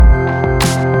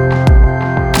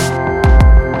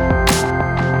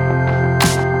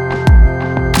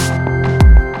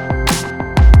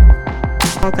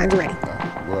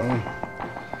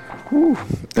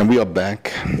We are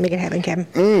back. Make it happen, Kevin.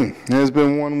 It has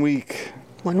been 1 week.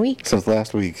 1 week? Since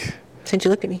last week. Since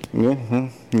you looked at me.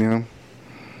 Yeah.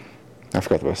 I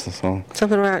forgot the rest of the song.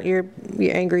 Something about you're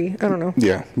angry. I don't know.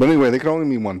 Yeah. But anyway, they can only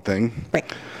mean one thing. Right.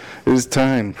 It is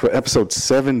time for episode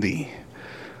 70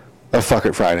 of Fuck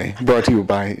It Friday. Brought to you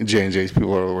by J&J's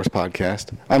People Are the Worst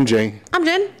podcast. I'm Jay. I'm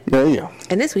Jen. There you go.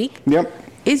 And this week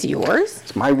is yours.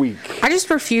 It's my week. I just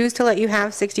refused to let you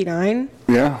have 69.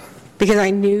 Yeah. Because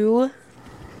I knew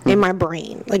in my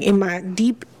brain, like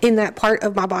deep in that part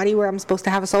of my body where I'm supposed to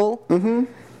have a soul,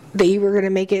 that you were going to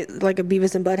make it like a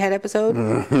Beavis and Butthead episode.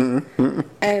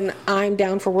 And I'm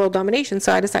down for world domination,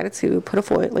 so I decided to put a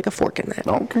fork in that.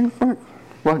 Okay, fine.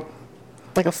 What?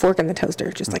 Like a fork in the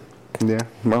toaster, just like... Yeah,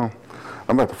 well,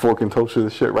 I'm about to fork and toaster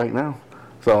this shit right now.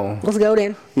 So... Let's go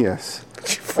then. Yes.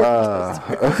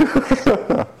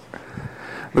 The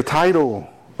title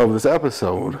of this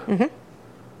episode...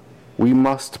 We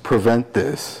must prevent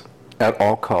this at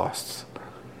all costs.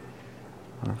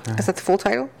 Okay. Is that the full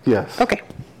title? Yes. Okay.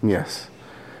 Yes.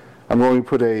 I'm going to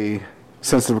put a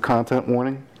sensitive content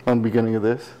warning on the beginning of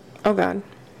this. Oh, God.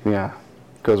 Yeah.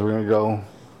 Because we're going to go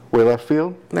way left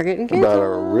field. They're getting canceled. About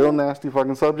a real nasty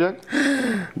fucking subject.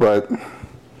 But,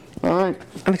 all right.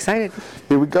 I'm excited.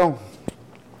 Here we go.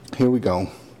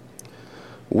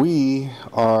 We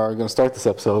are going to start this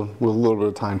episode with a little bit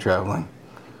of time traveling.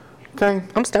 Okay.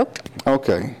 I'm stoked.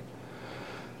 Okay.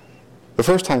 The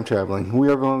first time traveling, we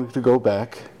are going to go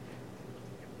back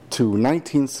to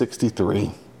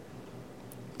 1963.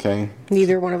 Okay.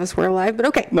 Neither one of us were alive, but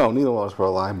okay. No, neither one of us were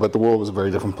alive, but the world was a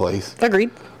very different place.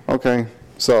 Agreed. Okay.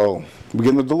 So, we get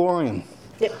in the DeLorean.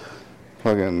 Yep.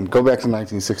 Fucking go back to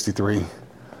 1963.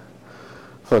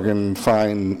 Fucking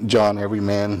find John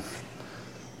Everyman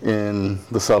in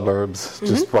the suburbs,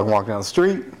 just fucking walking down the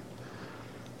street.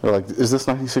 They're like, is this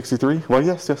 1963? Well,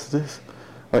 yes, it is.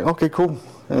 Like, okay, cool.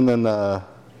 And then,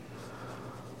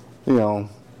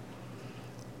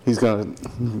 he's going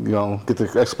to, get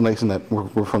the explanation that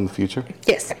we're from the future.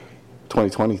 Yes.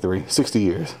 2023, 60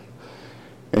 years.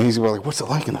 And he's going to be like, what's it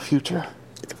like in the future?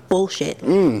 It's bullshit.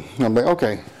 I'm like,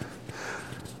 okay.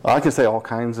 I can say all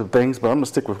kinds of things, but I'm going to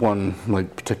stick with one,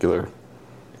 particular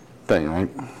thing, right?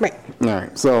 Right. All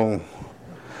right, so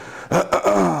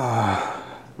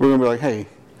we're going to be like, hey,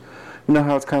 you know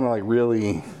how it's kind of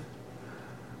really,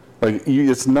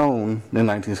 it's known in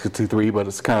 1963, but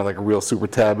it's kind of like a real super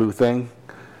taboo thing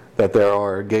that there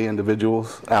are gay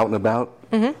individuals out and about,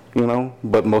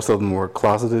 but most of them were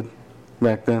closeted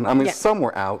back then. I mean, some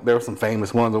were out. There were some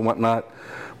famous ones and whatnot,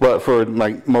 but for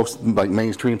most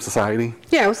mainstream society.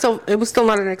 Yeah, it was still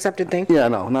not an accepted thing. Yeah,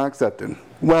 no, not accepted.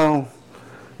 Well,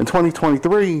 in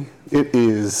 2023, it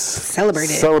is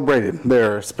celebrated.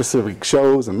 There are specific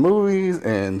shows and movies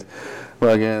and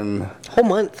whole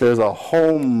month. There's a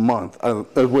whole month,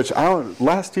 which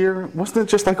last year, wasn't it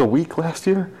just a week last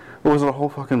year? Or was it a whole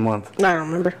fucking month? I don't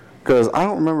remember. Because I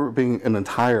don't remember it being an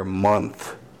entire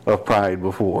month of Pride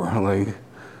before.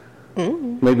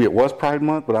 Maybe it was Pride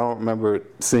Month, but I don't remember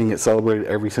seeing it celebrated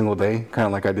every single day, kind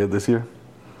of like I did this year.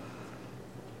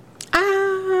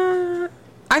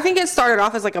 I think it started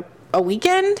off as a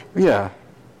weekend. Yeah.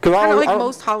 Kind of like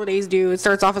most holidays do. It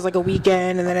starts off as a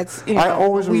weekend, and then it's I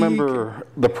always remember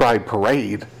the Pride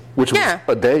Parade, which was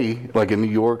a day, in New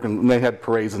York, and they had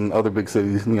parades in other big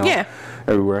cities,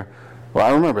 everywhere. Well,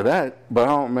 I remember that, but I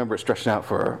don't remember it stretching out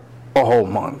for a whole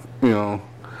month,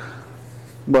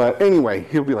 But anyway,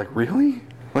 he'll be like, really?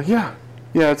 Yeah,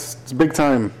 it's big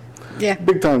time. Yeah.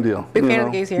 Big time deal. Big fan of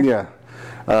the gays here. Yeah.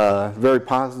 Very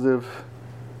positive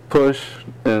push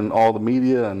in all the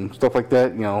media and stuff like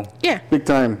that, Yeah. Big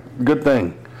time, good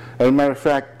thing. As a matter of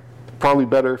fact, probably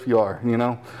better if you are, he's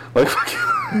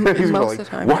most of the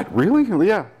time. What, really?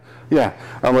 Yeah.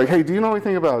 I'm like, hey, do you know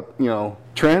anything about,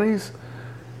 trannies?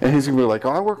 And he's gonna be like, oh,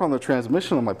 I work on the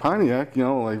transmission on my Pontiac,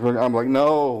 I'm like,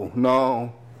 no.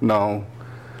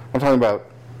 I'm talking about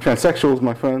transsexuals,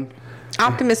 my friend.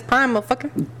 Optimus Prime,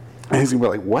 motherfucker. And he's gonna be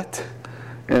like, what?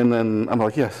 And then I'm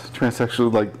like, yes,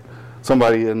 transsexual,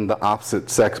 somebody in the opposite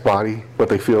sex body, but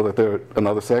they feel that they're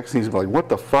another sex. And he's like, what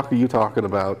the fuck are you talking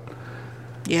about?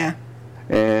 Yeah.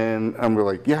 And I'm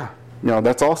like, yeah,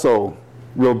 that's also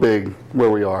real big where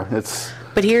we are.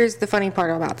 But here's the funny part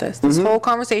about this. This whole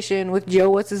conversation with Joe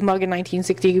What's His Mug in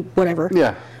 1960, whatever.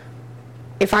 Yeah.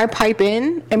 If I pipe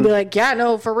in and be like, yeah,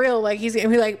 no, for real, he's going to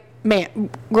be like, man,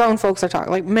 grown folks are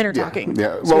talking, men are talking.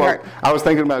 Yeah. Well, I was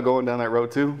thinking about going down that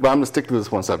road too, but I'm going to stick to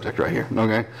this one subject right here,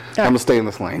 okay? I'm going to stay in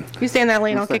this lane. You stay in that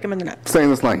lane, I'll kick him in the nuts. Stay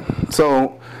in this lane.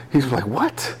 So he's like,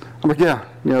 what? I'm like, yeah.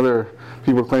 There are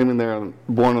people claiming they're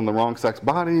born in the wrong sex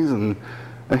bodies, and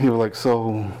he was like,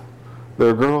 so there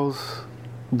are girls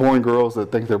boy and girls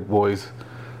that think they're boys.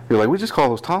 You're like, we just call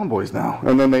those tomboys now,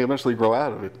 and then they eventually grow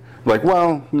out of it. Like,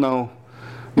 well, no.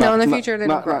 No, in the future they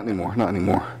don't grow. Not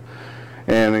anymore.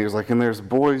 And he was like, and there's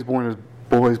boys born as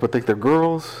boys but think they're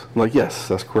girls. I'm like, yes,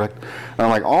 that's correct. And I'm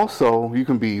like, also, you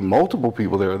can be multiple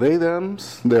people. There are they,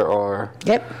 thems. There are.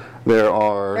 Yep. There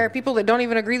are people that don't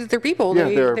even agree that they're people. Yeah,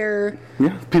 they're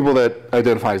people that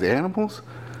identify as animals.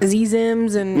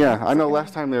 Zisms and. Yeah, I know.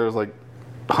 Last time there was like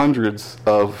hundreds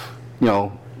of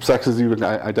sexes you would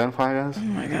identify as. Oh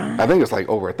my god. I think it's like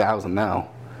over 1,000 now,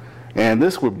 and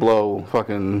this would blow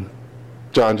fucking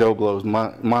John Joe Blow's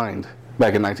mind.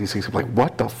 Back in 1960, like,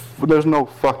 what the there's no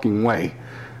fucking way.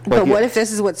 Like, but what if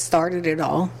this is what started it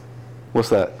all? What's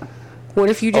that? What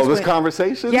if you just this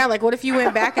conversation? Yeah, like what if you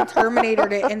went back and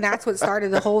terminated it and that's what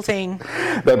started the whole thing?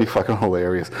 That'd be fucking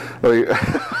hilarious. Like,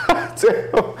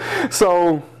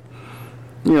 so,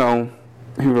 he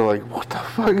was like, what the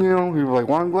fuck, he was like,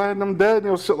 well, I'm glad I'm dead,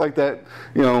 shit like that,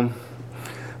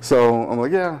 So I'm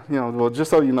like, yeah, well,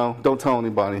 just so you know, don't tell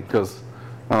anybody, because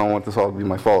I don't want this all to be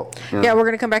my fault. Yeah, we're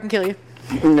going to come back and kill you.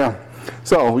 Yeah.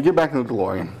 So we get back in the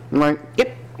DeLorean, right?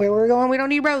 Yep. Where we're going, we don't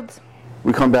need roads.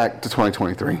 We come back to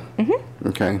 2023. Mm-hmm.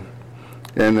 Okay.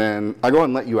 And then I go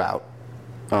and let you out.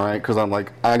 All right? Because I'm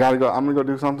like, I got to go. I'm going to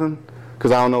go do something.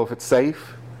 Because I don't know if it's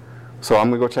safe. So I'm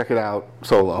going to go check it out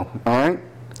solo. All right?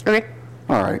 Okay.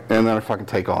 All right. And then I fucking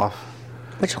take off.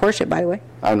 Which horseshit, by the way.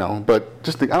 I know. But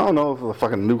just think, I don't know if a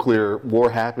fucking nuclear war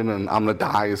happened and I'm going to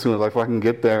die as soon as I fucking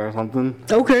get there or something.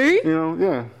 Okay.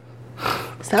 Yeah.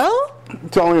 So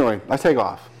anyway, I take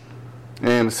off.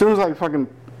 And as soon as I fucking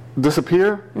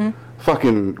disappear,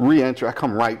 fucking re-enter, I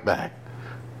come right back.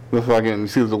 The fucking, you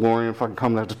see the DeLorean fucking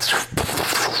coming out,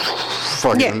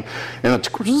 fucking, and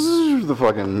the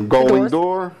fucking going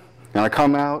door, and I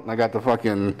come out, and I got the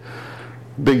fucking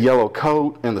big yellow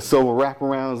coat, and the silver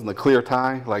wraparounds, and the clear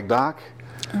tie, like Doc,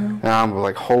 and I'm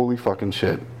like, holy fucking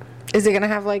shit. Is it gonna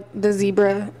have like the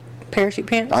zebra parachute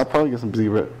pants? I'll probably get some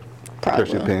zebra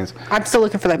parachute pants. I'm still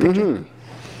looking for that picture.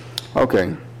 Mm-hmm.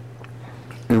 Okay.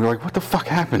 And we're like, what the fuck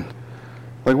happened?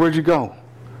 Like, where'd you go?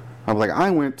 I'm like,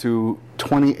 I went to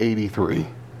 2083.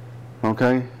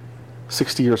 Okay?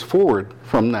 60 years forward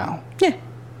from now. Yeah.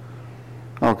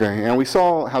 Okay, and we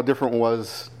saw how different it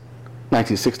was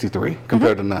 1963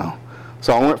 compared to now.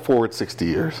 So I went forward 60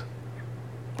 years.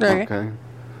 Okay.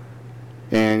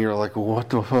 And you're like, what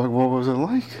the fuck? What was it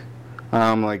like?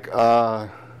 I'm like,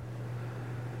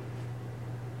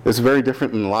 it's very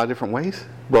different in a lot of different ways.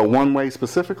 But one way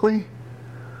specifically,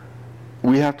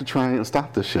 we have to try and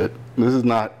stop this shit. This isn't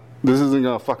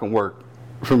gonna fucking work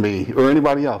for me or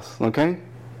anybody else, okay?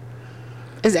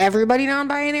 Is everybody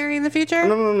non-binary in the future?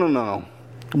 No.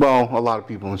 Well, a lot of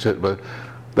people and shit, but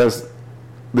this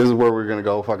is where we're gonna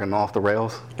go fucking off the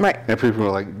rails. Right. And people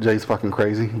are like, Jay's fucking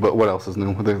crazy, but what else is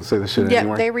new? They say this shit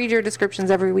anyway. Yeah, they read your descriptions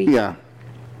every week. Yeah.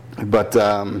 But,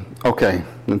 okay,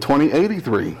 in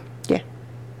 2083. Yeah.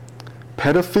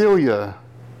 Pedophilia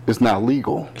is now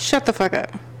legal. Shut the fuck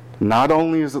up. Not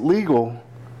only is it legal,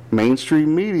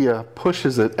 mainstream media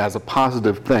pushes it as a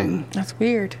positive thing. That's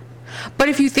weird. But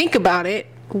if you think about it,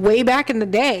 way back in the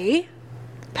day,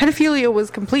 pedophilia was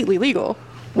completely legal.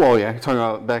 Well, yeah, you're talking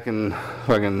about back in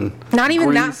fucking not even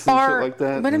Greece that far, like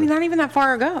that. But I mean, not even that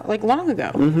far ago, like long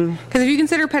ago. Because if you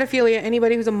consider pedophilia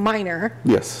anybody who's a minor,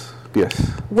 yes,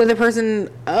 with a person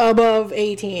above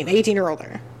 18 or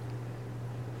older.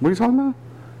 What are you talking about?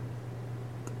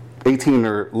 18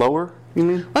 or lower, you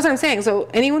mean? That's what I'm saying. So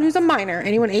anyone who's a minor,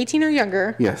 anyone 18 or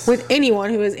younger, yes, with anyone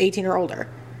who is 18 or older.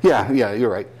 Yeah, you're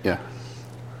right. Yeah.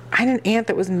 I had an aunt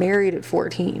that was married at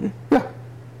 14. Yeah.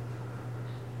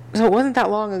 So it wasn't that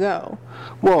long ago.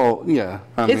 Well, yeah.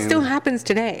 I mean, still happens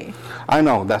today. I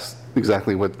know. That's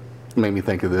exactly what made me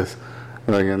think of this.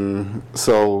 Like, and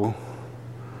so,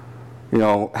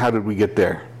 how did we get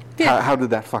there? Yeah. How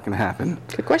did that fucking happen?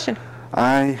 Good question.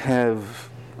 I have,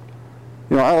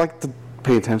 I like to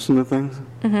pay attention to things.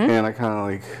 And I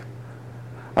kind of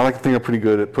I like to think I'm pretty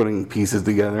good at putting pieces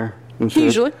together and shit.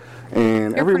 Usually.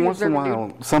 And every once in a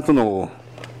while, something will,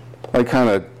 kind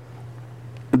of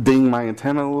ding my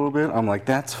antenna a little bit. I'm like,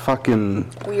 that's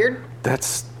fucking weird.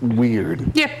 That's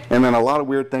weird. Yeah. And then a lot of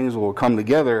weird things will come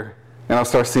together, and I'll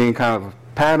start seeing kind of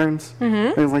patterns,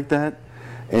 things like that.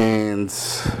 And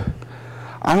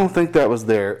I don't think that was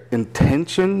their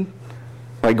intention,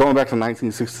 like going back to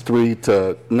 1963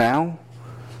 to now,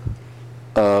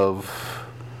 of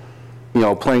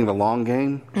playing the long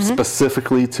game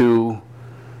specifically to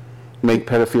make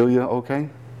pedophilia okay.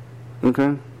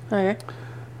 Okay.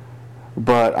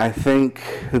 But I think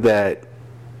that,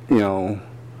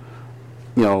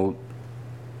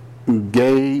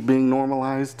 gay being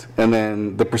normalized, and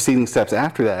then the preceding steps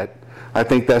after that, I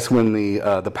think that's when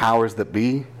the powers that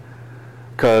be,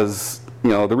 because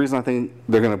the reason I think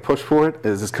they're gonna push for it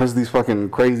is just because these fucking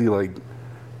crazy like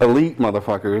elite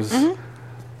motherfuckers. Mm-hmm.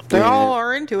 They all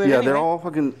are into it. Yeah, anyway. they're all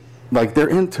fucking like they're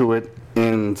into it,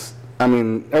 and I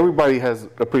mean everybody has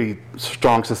a pretty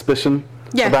strong suspicion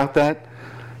about that.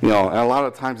 And a lot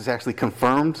of times it's actually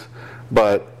confirmed,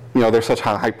 but they're such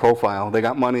high profile. They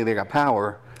got money, they got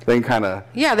power. They can kind of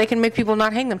they can make people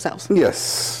not hang themselves.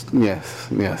 Yes.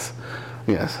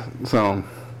 So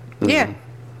yeah.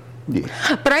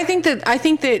 But I think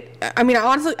that I mean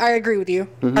honestly I agree with you.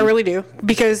 Mm-hmm. I really do,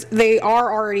 because they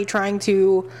are already trying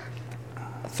to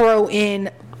throw in,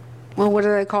 well, what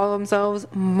do they call themselves?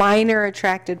 Minor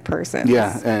attracted persons.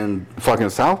 Yeah, and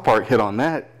fucking South Park hit on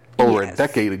that over a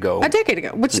decade ago.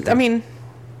 Which I mean,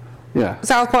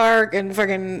 South Park and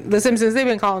fucking The Simpsons, they've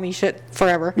been calling these shit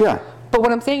forever. Yeah. But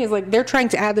what I'm saying is, like, they're trying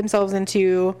to add themselves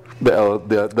into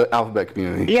the alphabet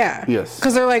community. Yeah. Yes.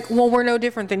 Because they're like, well, we're no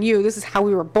different than you. This is how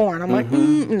we were born. I'm like,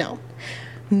 no.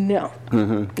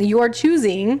 Mm-hmm. You are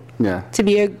choosing to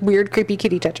be a weird, creepy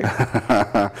kitty toucher.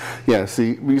 Yeah.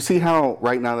 See, you see how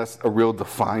right now that's a real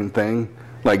defined thing.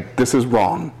 Like, this is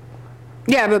wrong.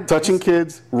 Yeah, but touching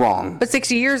kids, wrong. But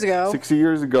 60 years ago,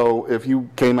 if you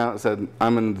came out and said,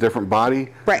 I'm in a different body,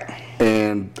 right,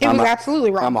 and it was absolutely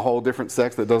wrong. I'm a whole different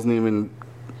sex that doesn't even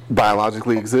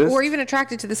biologically exist, or even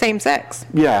attracted to the same sex.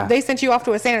 Yeah, they sent you off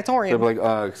to a sanatorium. They'd be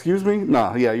like, excuse me,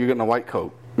 no, you're getting a white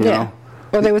coat. You know?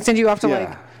 Or they would send you off to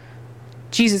like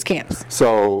Jesus camps.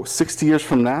 So 60 years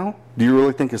from now, do you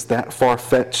really think it's that far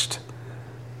fetched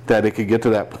that it could get to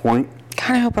that point?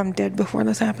 Kind of hope I'm dead before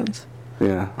this happens.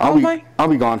 Yeah, I'll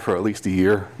be gone for at least a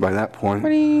year by that point.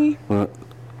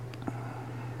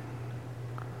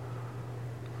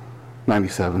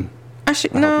 97.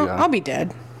 I'll be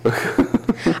dead.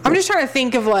 I'm just trying to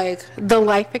think of like the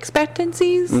life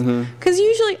expectancies, because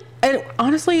usually, and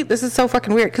honestly, this is so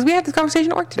fucking weird, because we had this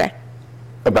conversation at work today.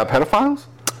 About pedophiles?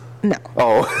 No.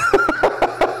 Oh.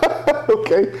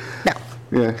 Okay. No.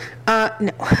 Yeah.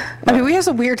 No. I mean, we have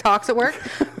some weird talks at work,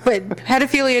 but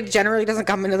pedophilia generally doesn't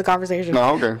come into the conversation.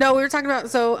 Oh, okay. No, we were talking about,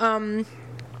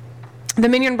 the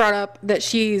minion brought up that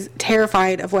she's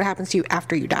terrified of what happens to you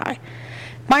after you die.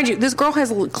 Mind you, this girl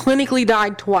has clinically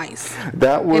died twice in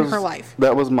her life.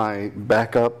 That was my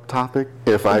backup topic.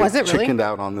 If I chickened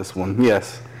out on this one,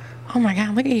 yes. Oh my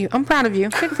God, look at you. I'm proud of you.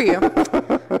 Good for you.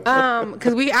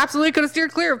 Because we absolutely could have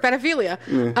steered clear of pedophilia.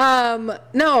 Yeah.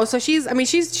 No, so she's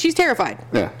terrified.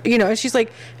 Yeah. And she goes,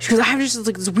 I have just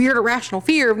like this weird irrational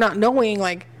fear of not knowing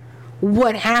like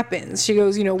what happens. She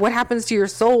goes, what happens to your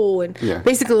soul? And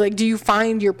basically like, do you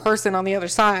find your person on the other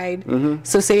side? Mm-hmm.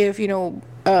 So say if, your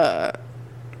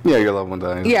loved one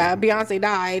died. Yeah, Beyonce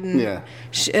died, and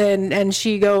and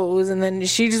she goes, and then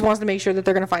she just wants to make sure that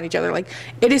they're gonna find each other. Like,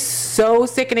 it is so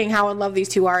sickening how in love these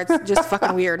two are. It's just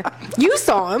fucking weird. You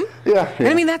saw them, and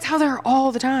I mean that's how they're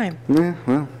all the time. Yeah,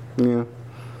 well, yeah.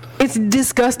 It's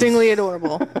disgustingly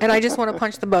adorable, and I just want to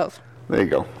punch them both. There you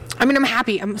go. I mean, I'm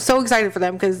happy. I'm so excited for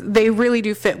them because they really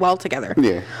do fit well together.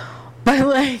 Yeah. But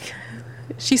like,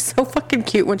 she's so fucking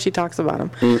cute when she talks about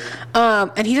him,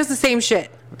 and he does the same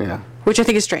shit. Yeah. Which I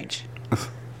think is strange,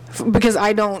 because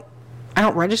I don't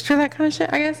register that kind of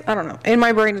shit. I guess I don't know. In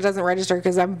my brain, it doesn't register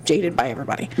because I'm jaded by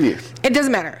everybody. Yeah. It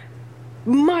doesn't matter.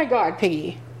 My God,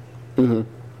 Piggy. Mm-hmm.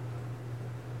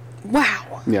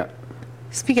 Wow. Yeah.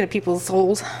 Speaking of people's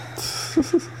souls.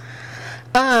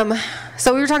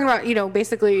 So we were talking about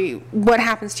basically what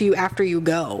happens to you after you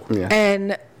go. Yeah.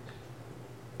 And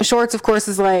Shorts, of course,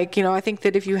 is like I think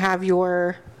that if you have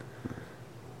your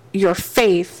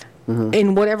faith. Mm-hmm.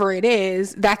 In whatever it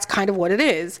is, that's kind of what it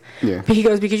is. Yeah. But he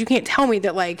goes, because you can't tell me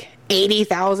that like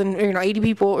 80,000, 80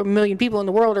 people or 1 million people in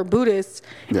the world are Buddhists,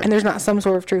 and there's not some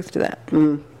sort of truth to that.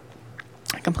 Mm.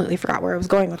 I completely forgot where I was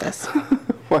going with this.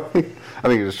 I think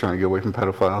you're just trying to get away from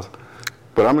pedophiles.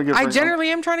 But I'm gonna get. I generally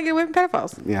am trying to get away from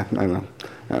pedophiles. Yeah, I know.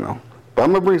 But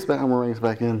I'm gonna bring us back. I'm gonna bring us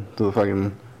back in to the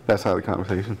fucking that side of the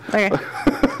conversation. Okay.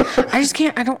 I just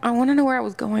can't. I want to know where I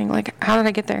was going. Like, how did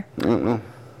I get there? I don't know.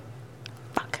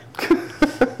 Fuck.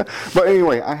 But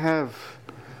anyway, I have,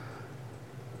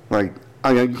 like,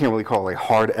 you can't really call it like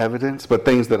hard evidence, but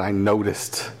things that I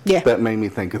noticed that made me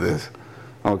think of this.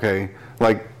 Okay?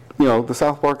 Like, the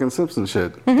South Park and Simpsons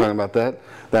shit. Mm-hmm. Talking about that.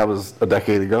 That was a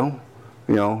decade ago.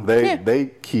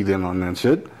 They keyed in on that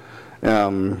shit.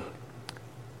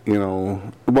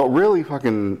 What really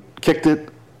fucking kicked it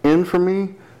in for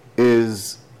me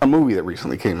is a movie that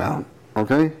recently came out.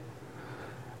 Okay?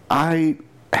 I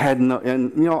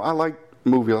like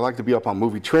movies. I like to be up on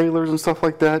movie trailers and stuff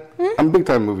like that. Mm-hmm. I'm a big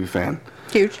time movie fan.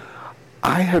 Huge.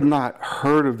 I had not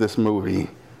heard of this movie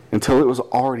until it was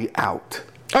already out.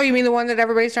 Oh, you mean the one that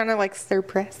everybody's trying to like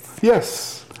suppress?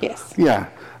 Yes. Yes. Yeah.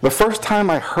 The first time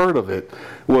I heard of it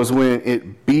was when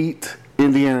it beat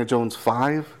Indiana Jones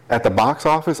 5 at the box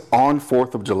office on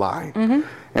 4th of July. Mm-hmm.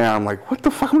 And I'm like, what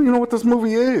the fuck? I don't even know what this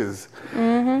movie is.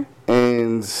 Mm-hmm.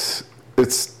 And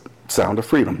it's Sound of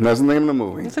Freedom. That's the name of the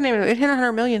movie. That's the name of it. It hit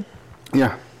 100 million.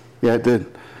 Yeah. Yeah, it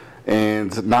did.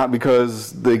 And not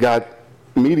because they got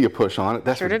media push on it.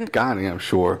 That's sure what got me, I'm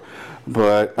sure.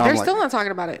 But they're still not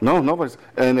talking about it. No, nobody's.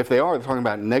 And if they are, they're talking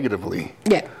about it negatively.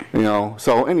 Yeah. You know.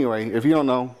 So anyway, if you don't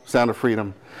know, Sound of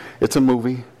Freedom, it's a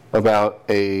movie about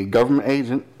a government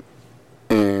agent,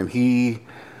 and he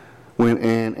went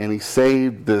in and he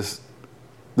saved this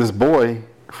boy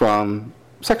from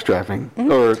sex trafficking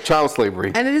or child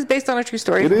slavery. And it is based on a true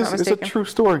story. It is. It's a true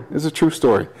story. It's a true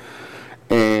story.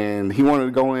 And he wanted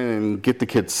to go in and get the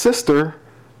kid's sister.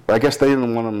 I guess they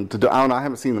didn't want him to do. I don't know. I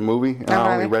haven't seen the movie.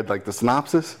 I only read like the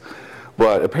synopsis.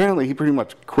 But apparently, he pretty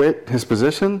much quit his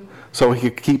position so he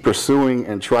could keep pursuing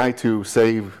and try to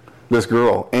save this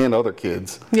girl and other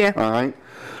kids. Yeah. All right.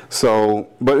 So,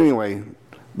 but anyway,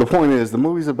 the point is, the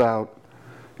movie's about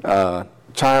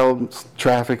child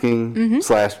trafficking /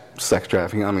 sex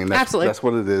trafficking. I mean, that's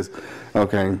what it is.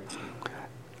 Okay.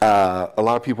 A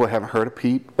lot of people haven't heard a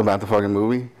peep about the fucking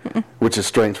movie, which is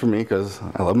strange for me because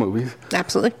I love movies.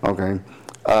 Absolutely. Okay.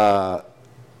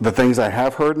 The things I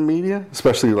have heard in media,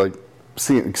 especially like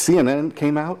CNN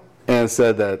came out and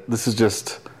said that this is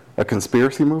just a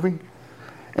conspiracy movie.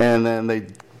 And then they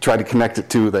tried to connect it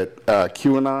to that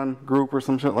QAnon group or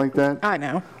some shit like that. I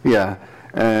know. Yeah.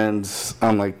 And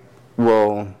I'm like,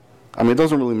 well, I mean, it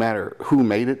doesn't really matter who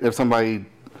made it. If somebody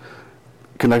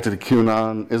connected to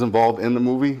QAnon is involved in the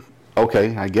movie,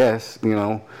 okay, I guess, you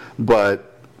know,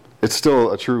 but it's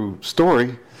still a true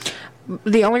story.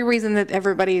 The only reason that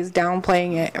everybody is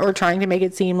downplaying it or trying to make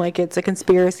it seem like it's a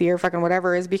conspiracy or fucking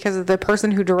whatever is because the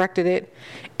person who directed it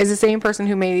is the same person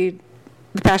who made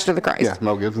The Passion of the Christ. Yeah,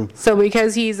 Mel Gibson. So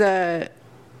because he's a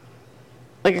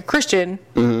Christian,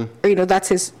 or, you know,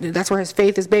 that's where his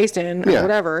faith is based in, or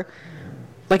whatever,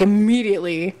 like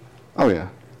immediately. Oh yeah.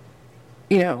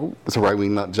 You know, it's a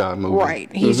right-wing nut job movie.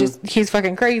 Right. He's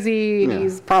fucking crazy. Yeah.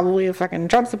 He's probably a fucking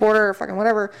Trump supporter or fucking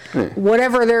whatever. Yeah.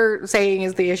 Whatever they're saying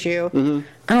is the issue. And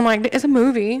I'm like, it's a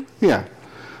movie. Yeah.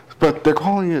 But they're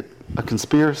calling it a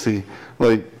conspiracy.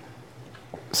 Like,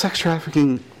 sex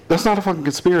trafficking, that's not a fucking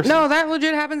conspiracy. No, that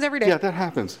legit happens every day. Yeah, that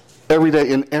happens every day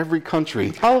in every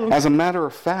country. All of them. As a matter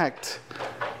of fact,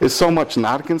 it's so much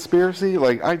not a conspiracy.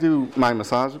 Like, I do my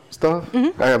massage stuff.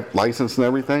 I have license and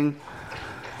everything.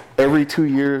 Every 2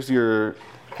 years, you're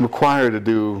required to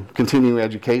do continuing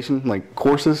education, like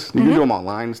courses. You can do them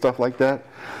online and stuff like that.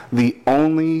 The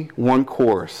only one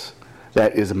course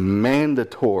that is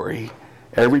mandatory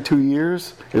every 2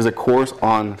 years is a course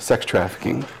on sex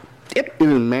trafficking. Yep. It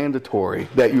is mandatory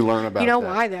that you learn about that. You know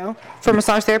why, though? For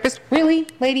massage therapists? Really,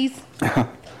 ladies?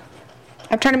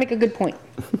 I'm trying to make a good point.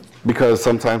 Because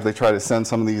sometimes they try to send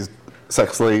some of these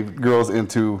sex slave girls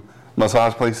into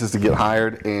massage places to get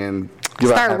hired and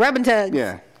start rubbing tugs.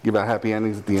 Yeah, give out happy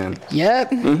endings at the end.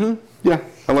 Yep. Yeah,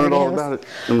 I learned all about it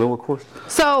in the little course.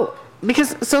 So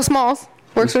Smalls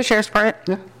works for the sheriff's department.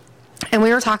 Yeah. And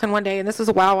we were talking one day, and this was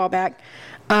a while back,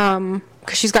 because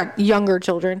she's got younger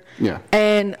children. Yeah.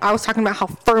 And I was talking about how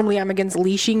firmly I'm against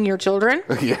leashing your children.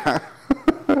 Yeah.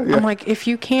 I'm like, if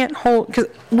you can't hold, because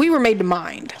we were made to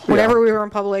mind whenever we were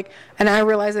in public, and I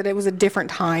realized that it was a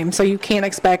different time, so you can't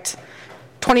expect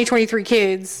 23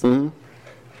 kids,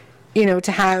 you know,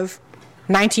 to have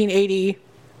 1980,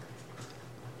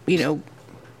 you know,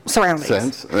 surroundings.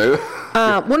 Sense.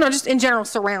 Well, no, just in general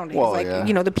surroundings. Well,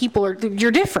 you know, the people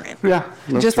you're different. Yeah.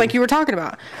 Just true. Like you were talking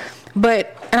about.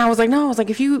 But, and I was like, no, I was like,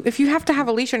 if you have to have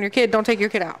a leash on your kid, don't take your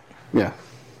kid out. Yeah.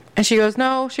 And she goes,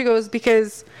 no,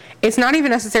 because it's not even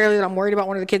necessarily that I'm worried about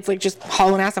one of the kids, like, just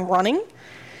hauling ass and running.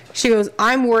 She goes,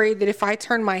 I'm worried that if I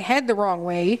turn my head the wrong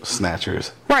way...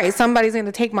 Snatchers. Right, somebody's going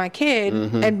to take my kid.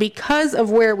 And because of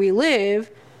where we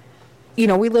live, you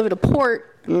know, we live at a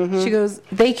port. She goes,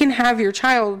 they can have your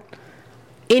child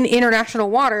in international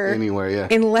water... Anywhere,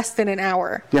 in less than an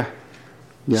hour. Yeah.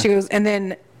 She goes, and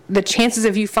then the chances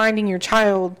of you finding your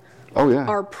child...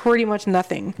 are pretty much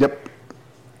nothing. Yep.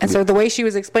 And so the way she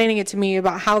was explaining it to me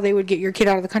about how they would get your kid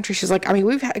out of the country, she's like, I mean,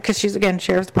 we've had, because she's, again,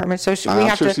 sheriff's department, so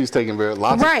I'm sure she's taking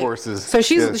lots of courses. So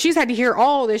she's had to hear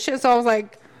all this shit. So I was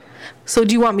like, so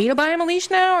do you want me to buy him a leash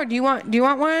now, or do you want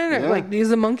one, or like, is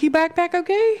the monkey backpack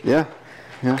okay? Yeah.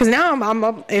 Because now I'm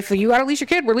up, if you got to leash your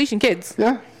kid, we're leashing kids.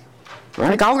 Yeah. Right.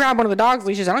 Like, I'll grab one of the dog's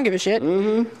leashes. I don't give a shit.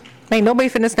 Ain't nobody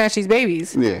finna snatch these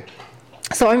babies. Yeah.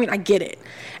 So, I mean, I get it.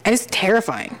 And it's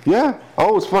terrifying. Yeah.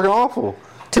 Oh, it's fucking awful.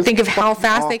 To think of how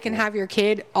fast they can have your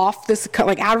kid off this,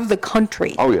 like, out of the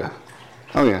country. Oh, yeah.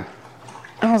 Oh, yeah.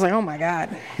 I was like, oh, my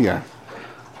God. Yeah.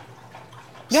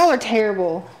 Y'all are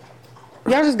terrible.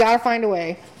 Y'all just gotta find a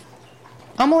way.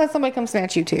 I'm gonna let somebody come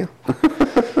snatch you, too.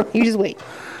 You just wait.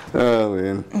 Oh,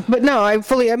 man. But no, I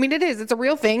mean, it is. It's a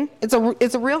real thing. It's a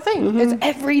real thing. Mm-hmm. It's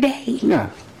every day. Yeah.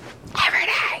 Every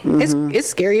day. Mm-hmm. It's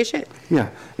scary as shit. Yeah.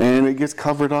 And it gets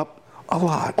covered up a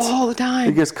lot. All the time.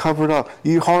 It gets covered up.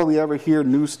 You hardly ever hear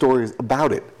news stories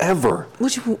about it, ever.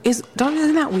 Isn't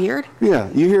that weird? Yeah.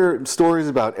 You hear stories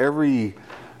about every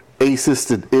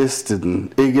acist and ist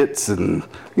and igots and,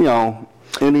 you know,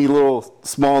 any little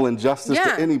small injustice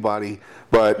to anybody.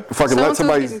 But fucking let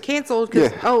somebody getting canceled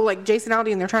because like Jason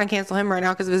Aldean, they're trying to cancel him right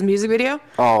now because of his music video.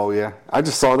 Oh yeah, I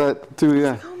just saw that too.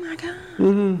 Yeah. Oh my God.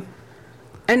 Mm-hmm.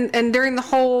 And during the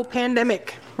whole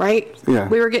pandemic, right? Yeah.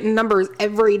 We were getting numbers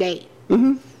every day.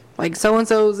 Mm-hmm. Like so and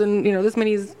so's and this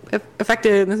many's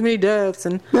affected, and this many deaths,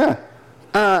 and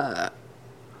how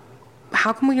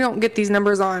come we don't get these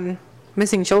numbers on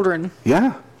missing children?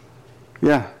 Yeah.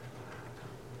 Yeah.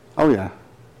 Oh yeah.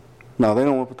 No, they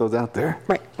don't want to put those out there.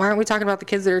 Right. Why aren't we talking about the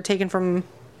kids that are taken from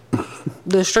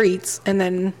the streets and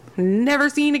then never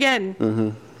seen again? Mm-hmm.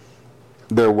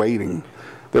 They're waiting.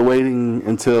 They're waiting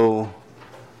until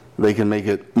they can make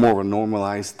it more of a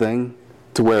normalized thing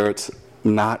to where it's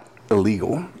not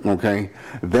illegal, okay?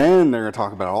 Then they're going to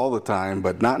talk about it all the time,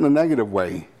 but not in a negative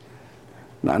way.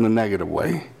 Not in a negative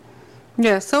way.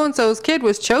 Yeah, so-and-so's kid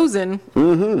was chosen.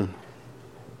 Mm-hmm.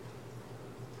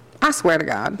 I swear to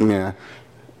God. Yeah.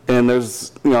 And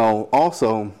there's,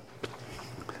 also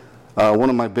one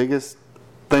of my biggest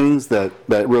things that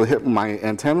really hit my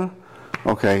antenna,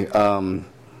 okay,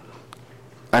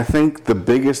 I think the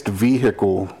biggest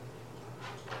vehicle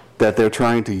that they're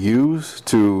trying to use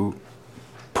to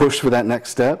push for that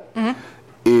next step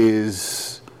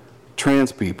is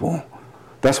trans people.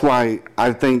 That's why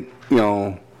I think,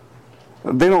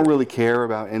 they don't really care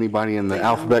about anybody in the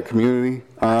alphabet community,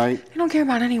 all right? They don't care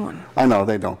about anyone. I know,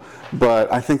 they don't.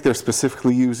 But I think they're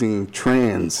specifically using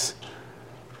trans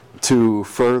to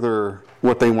further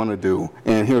what they want to do.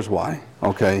 And here's why,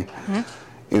 okay?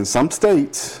 Mm-hmm. In some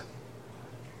states,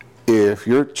 if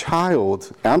your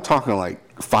child, I'm talking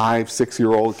like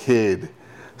 5-6-year-old kid,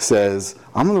 says,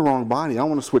 I'm in the wrong body, I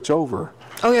want to switch over.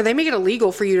 Oh, yeah, they make it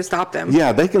illegal for you to stop them.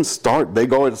 Yeah, they go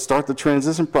ahead and start the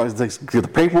transition process. They get the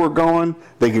paperwork going.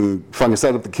 They can fucking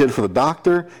set up the kid for the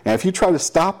doctor. And if you try to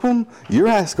stop them, your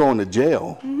ass going to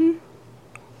jail. Mm-hmm.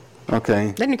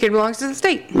 Okay. Then your kid belongs to the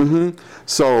state. Mm-hmm.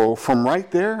 So from right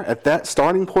there, at that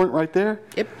starting point right there,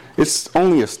 it's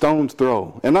only a stone's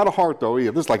throw. And not a hard throw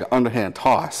either. This is like an underhand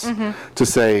toss to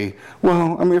say,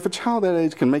 well, I mean, if a child that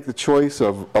age can make the choice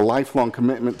of a lifelong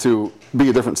commitment to be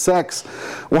a different sex,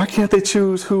 why can't they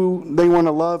choose who they want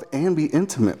to love and be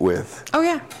intimate with? Oh,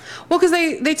 yeah. Well, because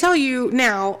they tell you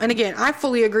now, and again, I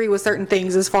fully agree with certain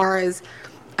things as far as,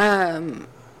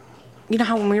 you know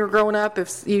how when we were growing up,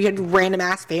 if you had random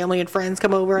ass family and friends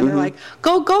come over and they're like,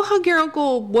 go hug your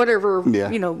uncle, whatever,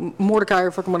 Mordecai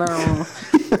or fucking whatever.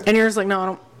 And you're just like,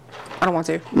 no, I don't want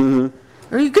to. Mm-hmm.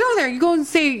 Or you get over there,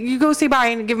 you go say bye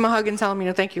and give them a hug and tell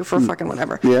them, thank you for fucking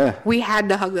whatever. Yeah. We had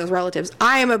to hug those relatives.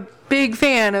 I am a big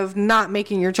fan of not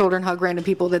making your children hug random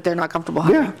people that they're not comfortable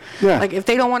hugging. Yeah. Like if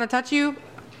they don't want to touch you,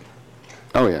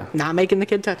 not making the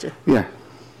kid touch it. Yeah.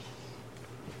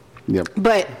 Yep.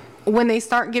 But when they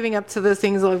start giving up to those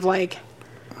things of like,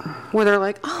 where they're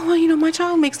like, oh, well, my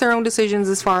child makes their own decisions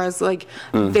as far as like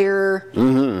their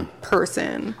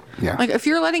person. Yeah. Like if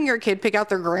you're letting your kid pick out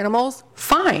their granimals,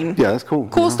 fine. Yeah, that's cool.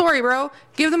 Cool story, bro.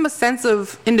 Give them a sense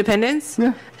of independence.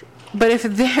 Yeah. But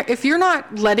if you're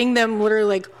not letting them literally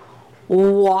like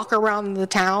walk around the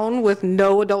town with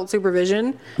no adult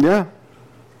supervision,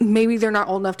 maybe they're not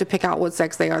old enough to pick out what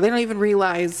sex they are. They don't even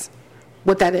realize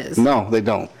what that is. No, they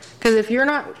don't. Because if you're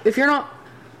not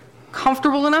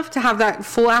comfortable enough to have that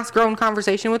full ass grown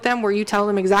conversation with them where you tell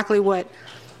them exactly what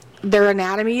their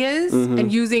anatomy is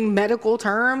and using medical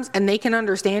terms and they can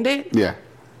understand it,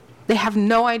 they have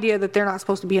no idea that they're not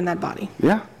supposed to be in that body.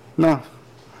 Yeah, no.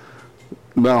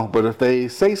 No, but if they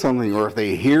say something or if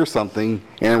they hear something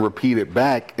and repeat it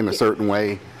back in a certain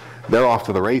way, they're off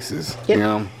to the races.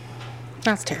 Yep.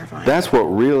 That's terrifying. That's what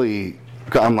really,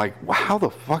 I'm like, how the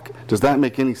fuck does that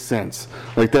make any sense?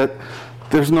 Like that,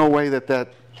 there's no way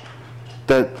that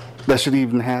should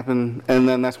even happen. And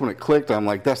then that's when it clicked. I'm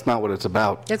like, that's not what it's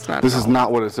about. It's not. This is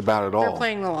not what it's about at all. They're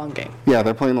playing the long game. Yeah,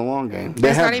 they're playing the long game.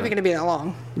 It's not even going to be that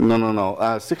long.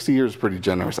 No. 60 years is pretty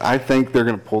generous. I think they're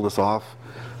going to pull this off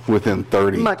within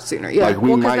 30. Much sooner, yeah. Like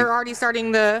because they're already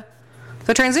starting the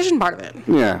the transition part of it.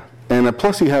 Yeah. And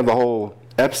plus you have the whole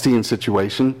Epstein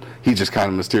situation. He just kind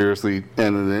of mysteriously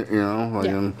ended it, you know. Like,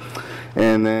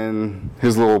 and then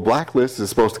his little blacklist is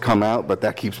supposed to come out, but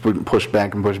that keeps pushed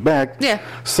back and pushed back. Yeah.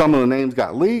 Some of the names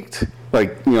got leaked,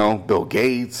 like, you know, Bill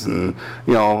Gates and,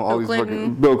 you know, all these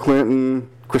fucking Bill Clinton.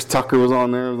 Chris Tucker was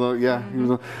on there. He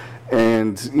was on,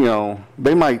 and, you know,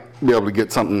 they might be able to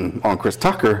get something on Chris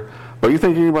Tucker, but you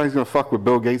think anybody's going to fuck with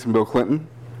Bill Gates and Bill Clinton?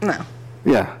 No.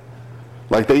 Yeah.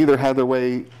 Like, they either have their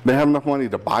way, they have enough money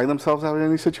to buy themselves out of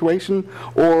any situation,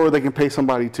 or they can pay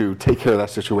somebody to take care of that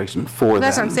situation for them.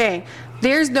 That's what I'm saying.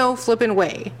 There's no flipping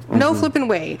way. No flipping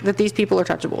way that these people are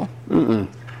touchable.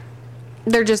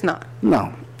 They're just not.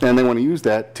 No. And they want to use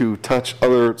that to touch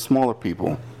other smaller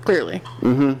people. Clearly.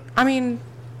 I mean,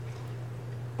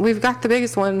 we've got the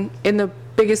biggest one in the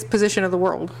biggest position of the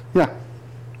world. Yeah.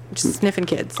 Just sniffing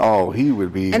kids. Oh, he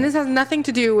would be. And this has nothing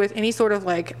to do with any sort of,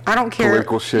 like, I don't care.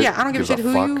 Political shit. Yeah, I don't give a shit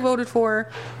who you voted for,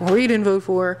 or who you didn't vote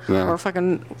for, or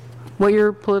fucking what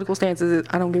your political stance is.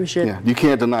 I don't give a shit. Yeah, you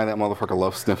can't deny that motherfucker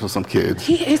loves sniffing some kids.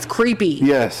 It's creepy.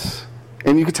 Yes.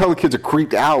 And you can tell the kids are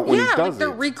creeped out when he does like they're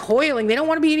recoiling. They don't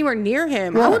want to be anywhere near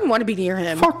him. Yeah. I wouldn't want to be near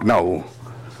him. Fuck no.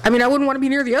 I mean, I wouldn't want to be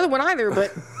near the other one either,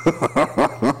 but...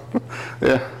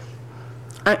 Yeah.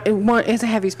 It's a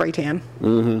heavy spray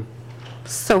tan.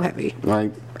 So heavy.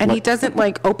 Right. And he doesn't,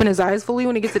 like, open his eyes fully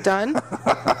when he gets it done.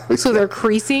 So they're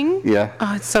creasing. Yeah.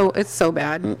 Oh, it's so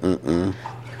bad.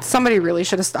 Somebody really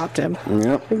should have stopped him.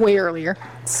 Yep. Way earlier.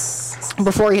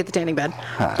 Before he hit the tanning bed.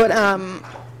 But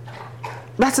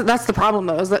that's the problem,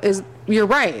 though, is you're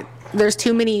right. There's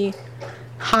too many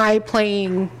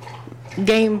high-playing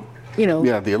game, you know.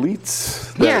 Yeah, the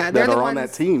elites they're that the are ones, on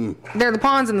that team. They're the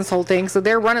pawns in this whole thing, so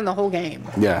they're running the whole game.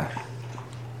 Yeah.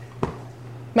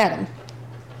 Madam,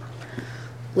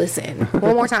 listen.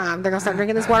 One more time. They're going to start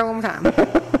drinking this water one more time.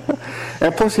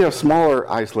 And plus you have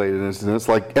smaller isolated incidents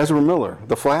like Ezra Miller,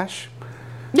 The Flash.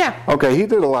 Yeah. Okay, he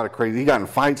did a lot of crazy. He got in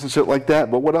fights and shit like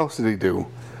that, but what else did he do?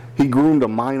 He groomed a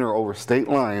minor over state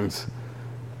lines.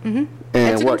 And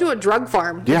took him to a drug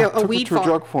farm. Yeah, a weed farm. a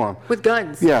drug farm. With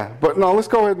guns. Yeah, but no, let's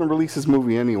go ahead and release this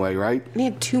movie anyway, right? And he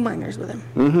had 2 minors with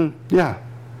him. Yeah.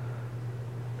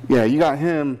 Yeah, you got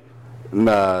him.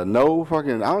 No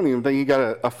fucking, I don't even think he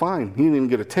got a fine. He didn't even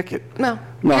get a ticket. No.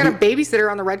 He got a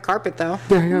babysitter on the red carpet, though.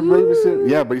 Yeah, he got a babysitter.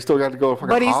 Yeah, but he still got to go to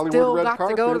fucking Hollywood red carpet. But he still got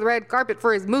to go to the red carpet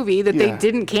for his movie that they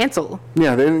didn't cancel.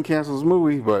 Yeah, they didn't cancel his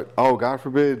movie, but, oh, God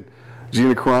forbid,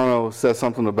 Gina Carano said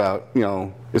something about, you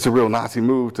know, it's a real Nazi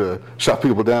move to shut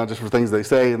people down just for things they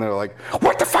say, and they're like,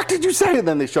 what the fuck did you say? And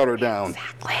then they shut her down.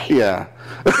 Exactly. Yeah.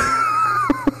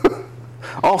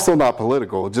 Also not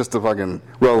political, just a fucking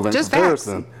relevant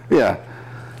comparison. Facts. Yeah.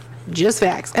 Just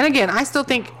facts. And again, I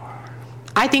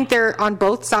think they're on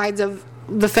both sides of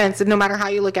the fence, and no matter how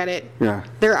you look at it,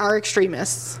 there are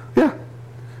extremists. Yeah.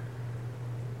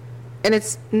 And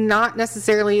it's not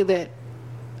necessarily that,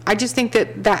 I just think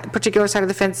that particular side of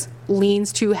the fence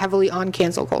leans too heavily on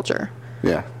cancel culture.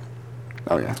 Yeah.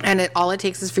 Oh, yeah. And all it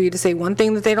takes is for you to say one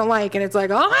thing that they don't like, and it's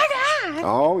like, oh my God.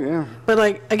 Oh, yeah. But,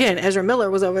 like, again, Ezra Miller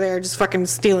was over there just fucking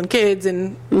stealing kids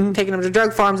and taking them to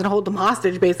drug farms and holding them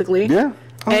hostage, basically. Yeah.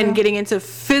 Oh, and getting into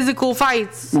physical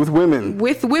fights. With women.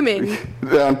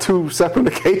 On 2 separate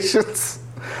occasions.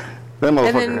 That motherfucker.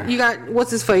 And then you got,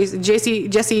 what's his face?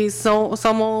 Jesse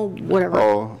Sommel, whatever.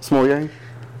 Oh, Smollett?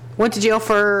 Went to jail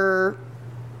for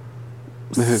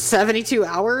 72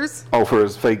 hours. Oh, for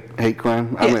his fake hate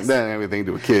crime? Yes. I mean, that had anything to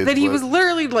do with kids. That he was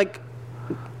literally like,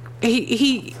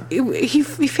 he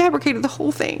fabricated the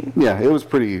whole thing. Yeah, it was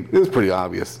pretty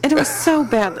obvious. And it was so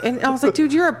bad. And I was like,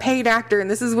 dude, you're a paid actor and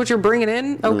this is what you're bringing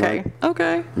in? Okay.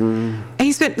 Okay. And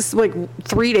he spent like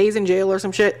 3 days in jail or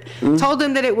some shit. Told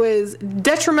them that it was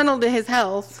detrimental to his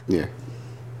health. Yeah.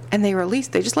 And they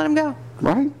released. They just let him go.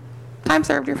 Right. Time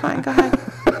served. You're fine. Go ahead.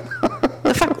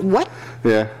 The fuck? What?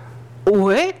 Yeah.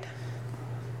 What?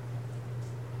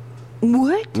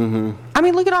 What? I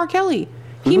mean, look at R. Kelly.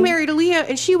 He married Aaliyah,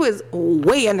 and she was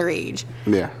way underage.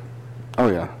 Yeah. Oh,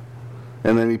 yeah.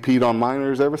 And then he peed on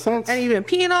minors ever since. And he's been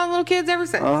peeing on little kids ever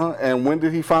since. And when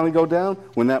did he finally go down?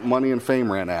 When that money and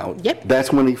fame ran out. Yep.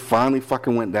 That's when he finally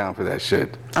fucking went down for that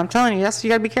shit. I'm telling you, you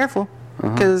gotta be careful.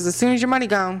 Because as soon as your money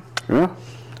gone, going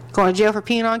to jail for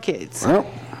peeing on kids. Well.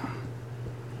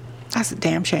 That's a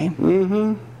damn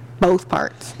shame. Both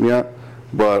parts. Yeah.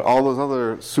 But all those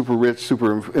other super rich,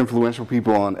 super influential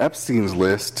people on Epstein's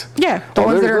list. Yeah, the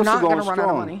ones that are not going to run out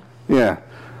of money. Yeah.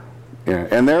 Yeah.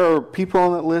 And there are people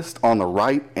on that list on the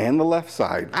right and the left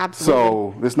side. Absolutely.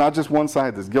 So it's not just one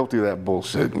side that's guilty of that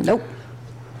bullshit. Nope.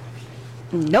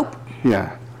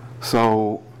 Yeah.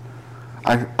 So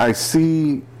I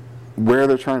see where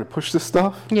they're trying to push this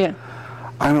stuff. Yeah.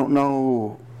 I don't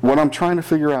know what I'm trying to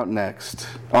figure out next.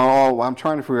 Oh, I'm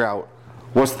trying to figure out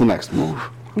what's the next move.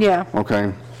 Yeah.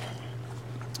 Okay.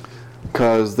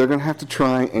 Because they're going to have to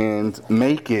try and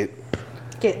make it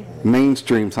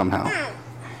mainstream somehow.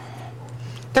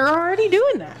 They're already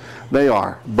doing that. They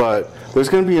are, but there's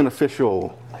going to be an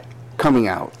official coming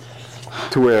out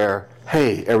to where,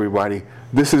 hey, everybody,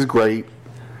 this is great.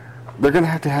 They're going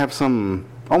to have some,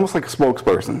 almost like a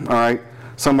spokesperson, all right?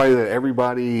 Somebody that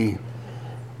everybody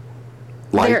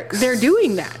likes. They're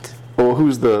doing that. Well,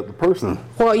 who's the person?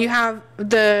 Well, you have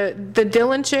the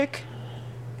Dylan chick,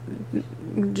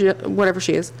 whatever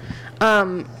she is,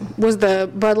 was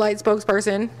the Bud Light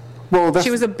spokesperson. Well,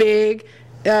 she was a big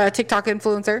TikTok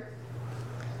influencer.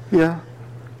 Yeah.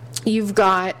 You've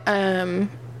got,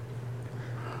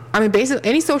 basically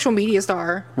any social media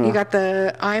star. Yeah. You got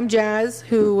the I'm Jazz,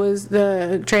 who was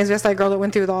the transvestite girl that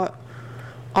went through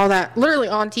all that, literally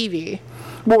on TV.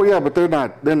 Well, yeah, but they're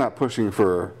not pushing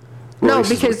for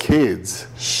relations with kids.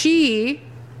 She's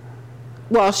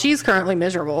currently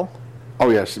miserable. Oh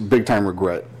yeah, big time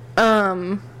regret.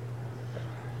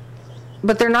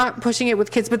 But they're not pushing it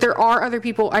with kids. But there are other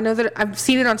people. I know that I've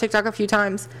seen it on TikTok a few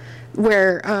times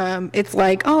where it's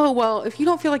like, oh, well, if you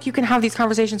don't feel like you can have these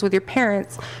conversations with your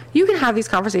parents, you can have these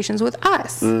conversations with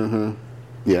us. Mm-hmm.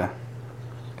 Yeah.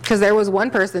 Because there was one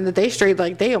person that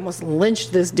they almost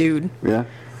lynched this dude. Yeah.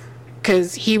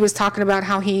 Because he was talking about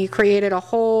how he created a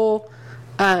whole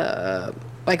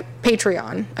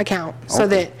Patreon account so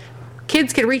that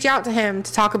kids could reach out to him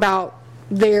to talk about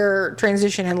their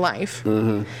transition in life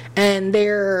and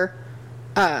their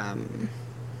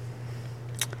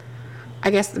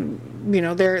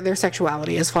their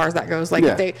sexuality as far as that goes.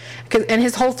 And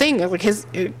his whole thing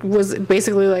it was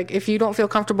basically like, if you don't feel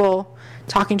comfortable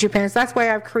talking to your parents, that's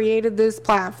why I've created this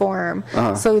platform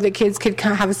so that kids could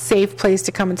kind of have a safe place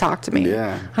to come and talk to me.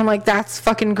 Yeah. I'm like, that's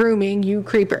fucking grooming, you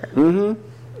creeper.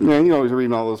 Mm-hmm. Yeah, you always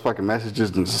reading all those fucking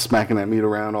messages and just smacking that meat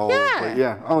around all. Yeah.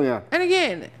 Yeah. Oh yeah. And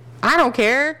again, I don't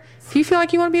care if you feel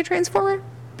like you want to be a transformer.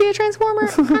 Be a transformer.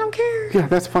 I don't care. Yeah,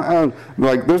 that's fine.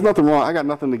 There's nothing wrong. I got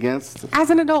nothing against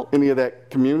as an adult any of that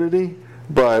community,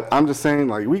 but I'm just saying,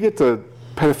 we get to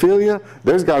pedophilia,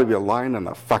 there's got to be a line in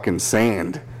the fucking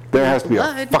sand. There has to be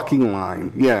a fucking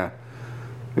line. Yeah.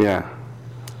 Yeah.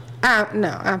 No,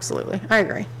 absolutely. I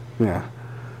agree. Yeah.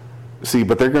 See,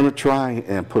 but they're going to try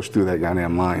and push through that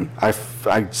goddamn line. I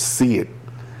see it.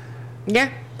 Yeah,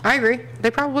 I agree.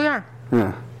 They probably are.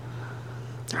 Yeah.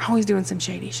 They're always doing some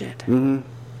shady shit. Mm-hmm.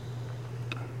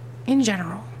 In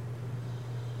general.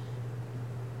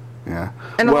 Yeah.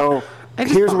 And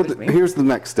here's the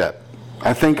next step.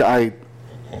 I think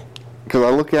because I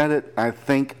look at it, I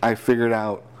think I figured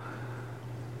out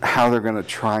how they're going to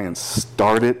try and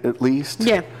start it at least.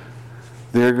 Yeah.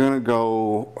 They're going to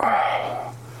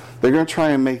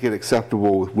try and make it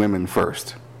acceptable with women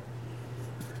first.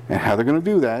 And how they're going to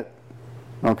do that,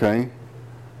 okay,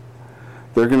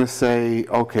 they're going to say,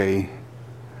 okay,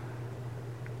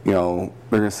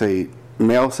 they're going to say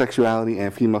male sexuality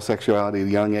and female sexuality at a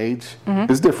young age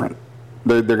is different.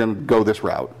 They're going to go this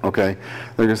route, okay?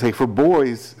 They're going to say for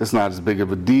boys, it's not as big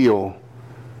of a deal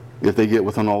if they get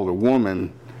with an older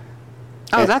woman.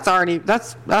 Oh, that's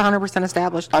 100%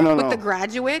 established. I know. With The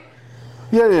Graduate?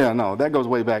 Yeah, no, that goes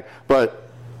way back. But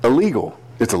illegal.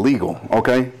 It's illegal,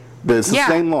 okay? It's the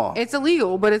same law. It's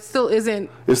illegal, but it still isn't.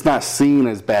 It's not seen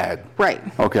as bad. Right.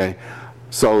 Okay.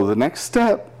 So the next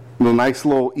step, the nice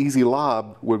little easy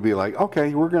lob would be like,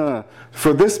 okay,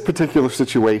 for this particular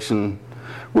situation,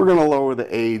 we're going to lower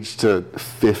the age to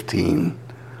 15.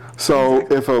 So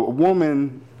if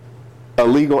a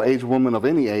legal age woman of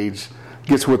any age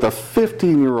gets with a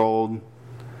 15-year-old,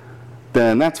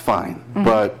 then that's fine. Mm-hmm.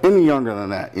 But any younger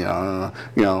than that,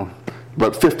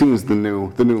 but 15 is the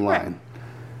new line. Right.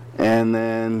 And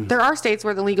then there are states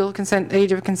where the legal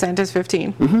age of consent is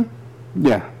 15. Mm-hmm.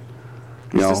 Yeah.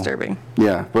 It's disturbing.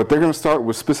 Yeah, but they're going to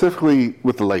start specifically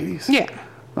with the ladies. Yeah.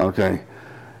 Okay.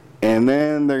 And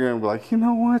then they're going to be like, you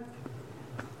know what?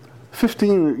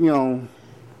 15,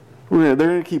 they're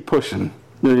going to keep pushing.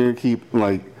 They're going to keep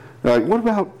what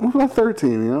about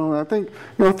 13? I think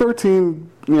 13.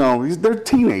 They're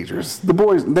teenagers. The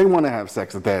boys, they want to have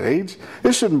sex at that age.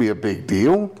 It shouldn't be a big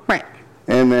deal. Right.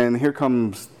 And then here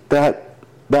comes that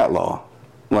law.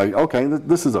 Like, okay,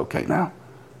 this is okay now.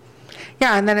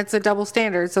 Yeah, and then it's a double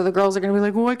standard. So the girls are going to be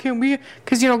like, well, why can't we?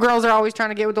 Because, girls are always trying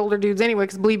to get with older dudes anyway.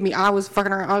 Because believe me, I was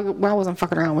fucking around. Well, I wasn't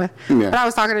fucking around with. Yeah. But I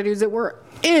was talking to dudes that were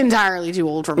entirely too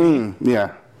old for me.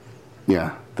 Yeah.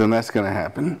 Yeah. Then that's going to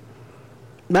happen.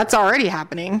 That's already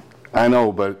happening. I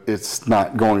know, but it's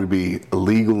not going to be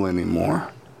illegal anymore.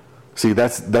 See,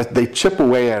 that they chip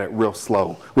away at it real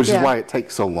slow, which is why it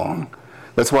takes so long.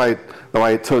 That's why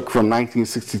it took from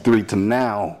 1963 to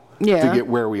now to get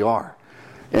where we are,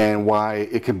 and why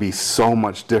it can be so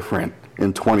much different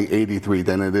in 2083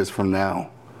 than it is from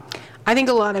now. I think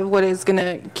a lot of what is going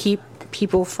to keep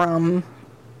it from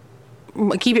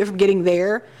getting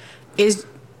there is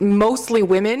mostly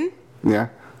women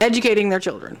educating their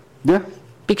children. Yeah.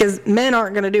 Because men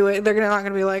aren't going to do it. They're not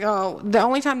going to be like, oh, the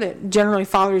only time that generally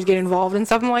fathers get involved in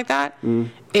something like that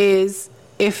is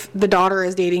if the daughter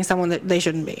is dating someone that they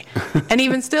shouldn't be. And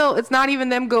even still, it's not even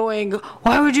them going,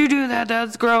 why would you do that?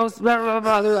 That's gross. Blah, blah,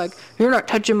 blah. They're like, you're not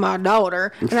touching my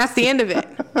daughter. And that's the end of it.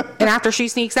 And after she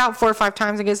sneaks out 4 or 5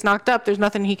 times and gets knocked up, there's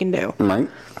nothing he can do. Right.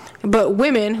 But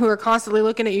women who are constantly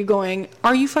looking at you going,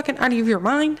 are you fucking out of your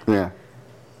mind? Yeah.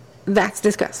 That's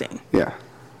disgusting. Yeah.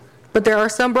 But there are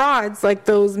some broads, like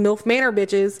those MILF Manor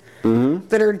bitches,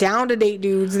 that are down to date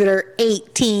dudes that are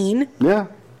 18. Yeah.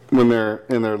 When they're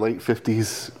in their late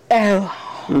 50s.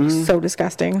 Oh, so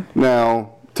disgusting.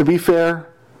 Now, to be fair,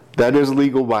 that is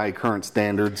legal by current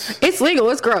standards. It's legal.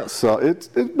 It's gross. So it's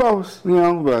gross,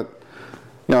 but,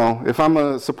 if I'm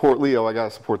going to support Leo, I got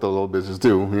to support the little bitches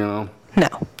too,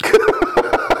 No.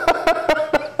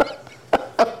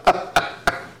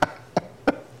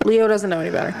 Leo doesn't know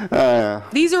any better.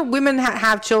 These are women that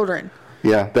have children.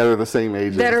 Yeah, that are the same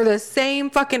ages. That are the same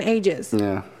fucking ages.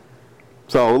 Yeah.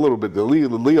 So a little bit,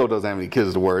 Leo doesn't have any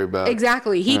kids to worry about.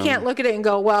 Exactly. He can't look at it and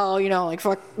go, well, like,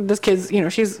 fuck, this kid's,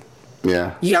 she's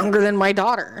younger than my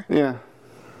daughter. Yeah.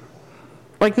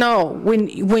 Like, no,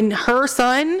 when her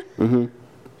son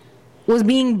was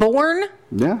being born,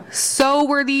 so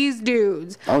were these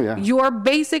dudes. Oh, yeah. You're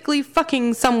basically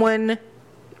fucking someone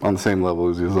on the same level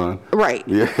as your son. Right.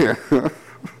 Yeah.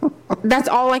 That's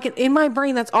all in my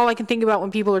brain, that's all I can think about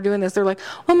when people are doing this. They're like,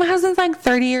 well, my husband's like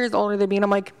 30 years older than me. And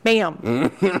I'm like,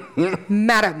 ma'am,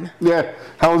 madam. Yeah.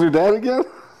 How old's your dad again?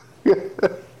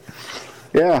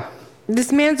 Yeah.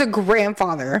 This man's a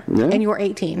grandfather and you're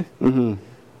 18. Mm-hmm.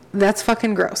 That's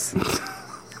fucking gross.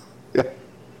 Yeah.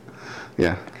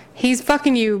 Yeah. He's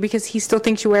fucking you because he still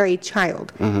thinks you are a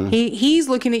child. Mm-hmm. He's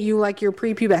looking at you like you're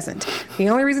prepubescent. The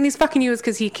only reason he's fucking you is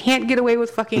because he can't get away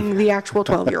with fucking the actual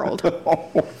 12-year-old.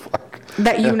 Oh, fuck.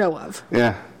 That you know of.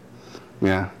 Yeah.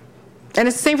 Yeah. And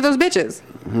it's the same for those bitches.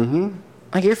 Mm-hmm.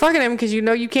 Like, you're fucking him because you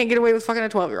know you can't get away with fucking a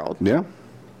 12-year-old. Yeah.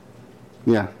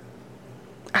 Yeah.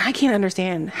 I can't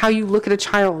understand how you look at a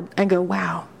child and go,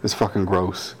 wow. It's fucking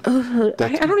gross. I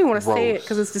don't even want to say it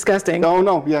because it's disgusting.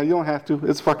 No. Yeah, you don't have to.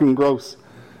 It's fucking gross.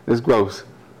 It's gross.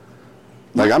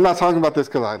 Like, I'm not talking about this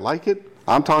because I like it.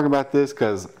 I'm talking about this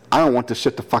because I don't want this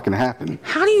shit to fucking happen.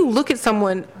 How do you look at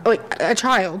someone, like a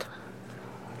child,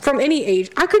 from any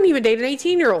age? I couldn't even date an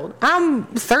 18-year-old. I'm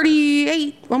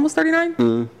 38, almost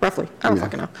 39, roughly. I don't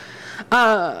fucking know.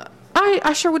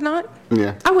 I sure would not.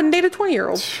 Yeah. I wouldn't date a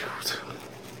 20-year-old.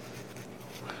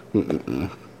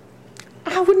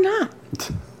 I would not.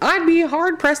 I'd be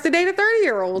hard-pressed to date a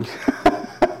 30-year-old.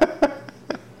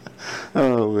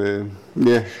 Oh, man.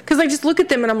 Yeah. Because I just look at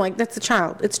them and I'm like, that's a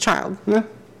child. It's a child. Yeah.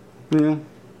 Yeah.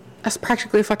 That's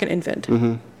practically a fucking infant.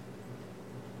 Mm-hmm.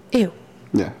 Ew.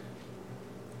 Yeah.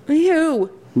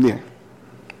 Ew. Yeah.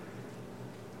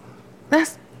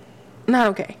 That's not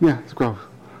okay. Yeah, it's gross.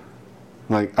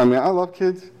 Like, I mean, I love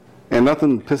kids, and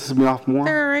nothing pisses me off more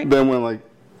than when, like,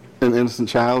 an innocent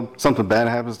child, something bad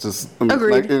happens to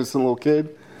like innocent little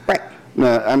kid. Right.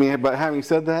 I mean, but having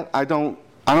said that, I don't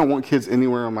want kids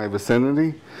anywhere in my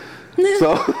vicinity.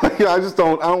 So I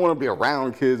don't want to be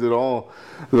around kids at all.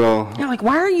 So yeah, like,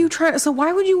 why are you trying? So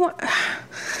why would you want?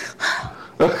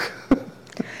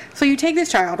 So you take this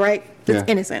child, right? That's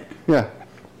innocent. Yeah.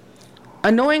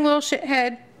 Annoying little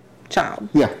shithead child.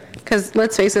 Yeah. Because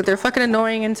let's face it, they're fucking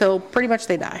annoying until pretty much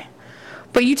they die.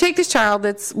 But you take this child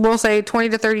that's, we'll say, 20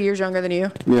 to 30 years younger than you.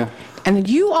 Yeah. And then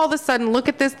you all of a sudden look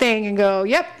at this thing and go,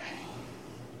 yep,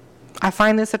 I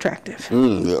find this attractive.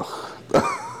 And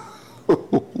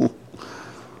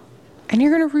you're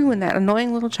going to ruin that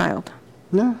annoying little child.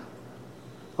 Yeah.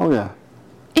 Oh, yeah.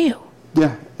 Ew.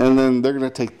 Yeah. And then they're going to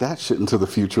take that shit into the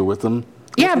future with them.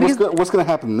 Yeah. What's going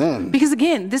to happen then? Because,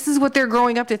 again, this is what they're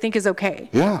growing up to think is okay.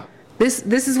 Yeah. This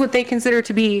is what they consider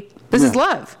to be, this is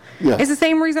love. Yeah. It's the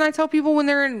same reason I tell people when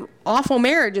they're in awful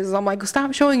marriages, I'm like,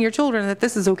 stop showing your children that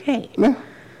this is okay. Yeah.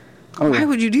 Oh, yeah. Why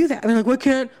would you do that? And they're like,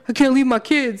 I can't leave my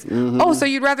kids. Mm-hmm. Oh, so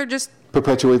you'd rather just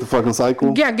perpetuate the fucking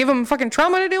cycle? Yeah, give them fucking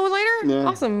trauma to deal with later? Yeah.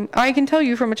 Awesome. I can tell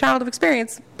you from a child of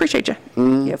experience. Appreciate you.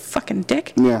 Mm-hmm. You fucking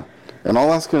dick. Yeah. And all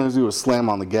that's going to do is slam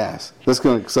on the gas. That's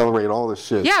going to accelerate all this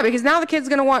shit. Yeah, because now the kid's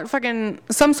going to want fucking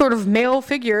some sort of male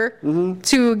figure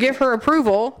to give her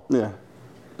approval. Yeah.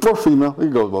 Or female.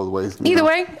 It goes both ways. Either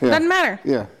way, doesn't matter.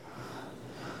 Yeah.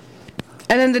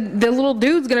 And then the little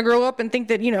dude's gonna grow up and think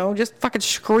that, just fucking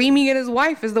screaming at his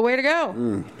wife is the way to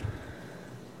go.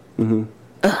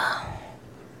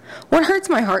 What hurts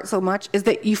my heart so much is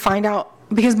that you find out,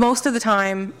 because most of the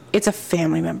time it's a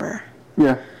family member.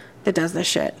 Yeah. That does this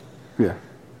shit. Yeah.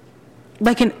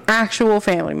 Like an actual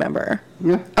family member.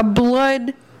 Yeah. A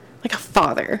blood, like a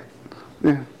father.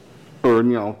 Yeah. Or,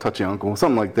 touchy uncle,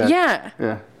 something like that. Yeah.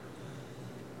 Yeah.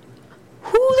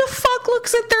 Who the fuck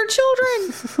looks at their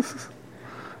children?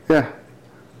 Yeah.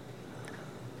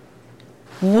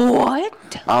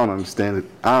 What? I don't understand it.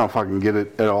 I don't fucking get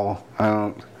it at all.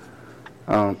 I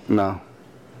don't know.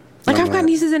 Like, I've got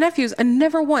nieces and nephews, and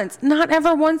never once, not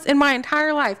ever once in my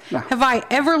entire life, have I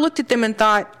ever looked at them and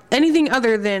thought anything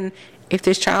other than, if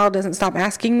this child doesn't stop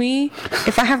asking me,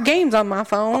 if I have games on my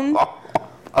phone,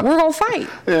 we're gonna fight.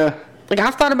 Yeah. Like,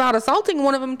 I've thought about assaulting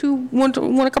one of them one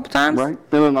a couple times. Right?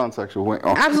 In a non-sexual way.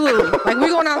 Oh. Absolutely. Like, we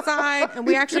going outside, and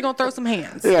we actually gonna throw some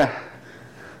hands. Yeah.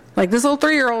 Like, this little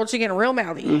 3-year-old, she getting real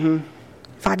mouthy.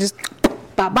 If I just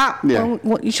bop, Yeah.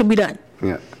 you should be done.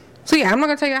 Yeah. So, yeah, I'm not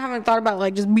gonna tell you I haven't thought about,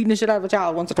 like, just beating the shit out of a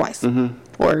child once or twice.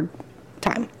 Or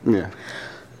time. Yeah.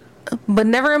 But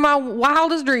never in my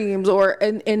wildest dreams or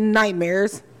in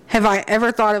nightmares have I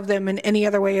ever thought of them in any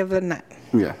other way other than that.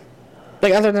 Yeah.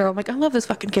 Like, other than, I'm like, I love this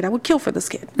fucking kid. I would kill for this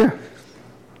kid. Yeah.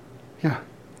 Yeah.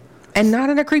 And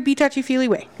not in a creepy, touchy-feely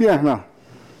way. Yeah, no.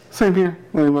 Same here.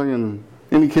 Like,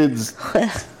 any kids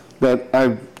that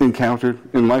I've encountered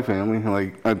in my family,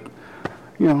 like,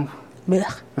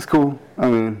 Blech. it's cool. I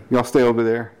mean, y'all stay over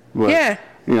there. But, Yeah.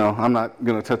 I'm not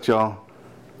going to touch y'all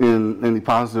in any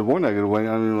positive or negative way.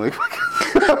 I mean, like...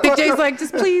 Big J's like,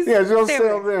 just please Yeah, just stay stay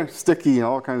over there. Sticky and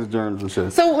all kinds of germs and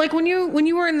shit. So, like, when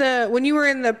you were in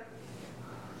the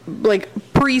like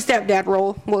pre-stepdad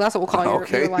role, well, that's what we'll call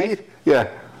your life. Yeah.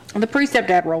 The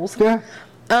pre-stepdad roles. Yeah.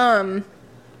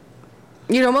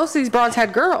 Most of these broads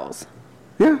had girls.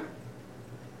 Yeah.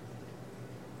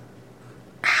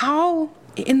 How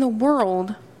in the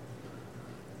world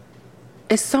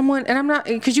is someone, and I'm not,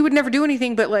 because you would never do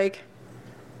anything, but like,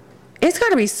 it's got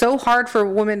to be so hard for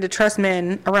women to trust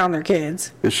men around their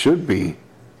kids. It should be.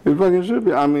 It fucking should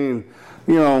be. I mean,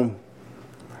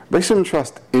 they shouldn't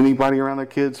trust anybody around their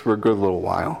kids for a good little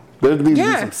while. There needs to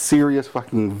be some serious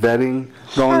fucking vetting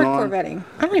going on. Hardcore vetting.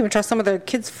 I don't even trust some of their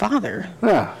kids' father.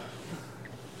 Yeah.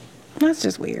 That's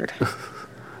just weird.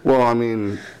 Well, I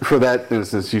mean, for that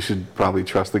instance, you should probably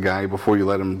trust the guy before you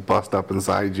let him bust up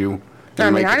inside you. I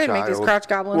mean, I didn't make these crotch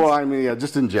goblins. Well, I mean, yeah,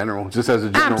 just in general, just as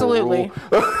a general Absolutely.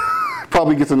 rule.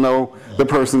 Probably get to know the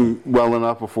person well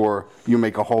enough before you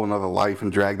make a whole another life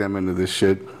and drag them into this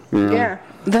shit. Yeah.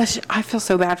 I feel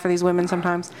so bad for these women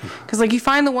sometimes. Because, like, you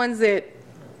find the ones that,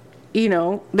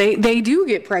 they do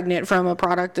get pregnant from a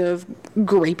product of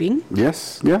graping.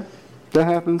 Yes. Yeah. That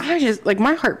happens. I just, like,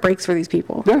 my heart breaks for these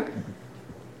people. Yeah.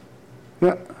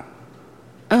 Yeah.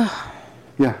 Ugh.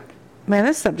 Yeah. Man,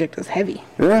 this subject is heavy.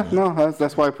 Yeah, no,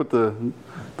 that's why I put the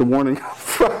warning up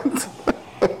front.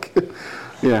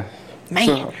 Yeah.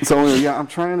 Man. So, yeah, I'm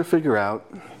trying to figure out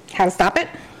How to stop it?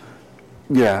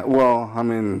 Yeah, well, I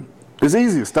mean, it's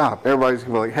easy to stop. Everybody's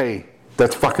gonna be like, hey,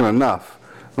 that's fucking enough.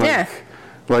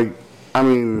 Like, I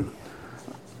mean,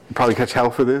 probably catch hell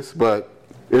for this, but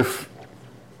if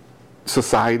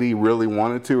society really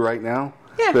wanted to right now,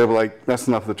 they'd be like, that's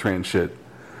enough of the trans shit.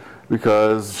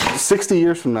 Because 60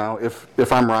 years from now,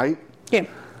 if I'm right,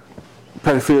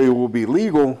 pedophilia will be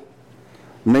legal.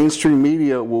 Mainstream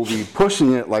media will be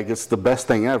pushing it like it's the best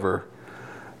thing ever,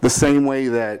 the same way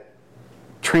that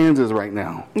trans is right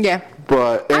now. Yeah.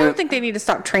 But I don't think they need to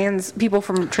stop trans people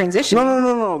from transitioning.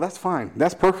 No. That's fine.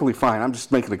 That's perfectly fine. I'm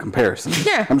just making a comparison.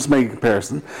 Yeah. I'm just making a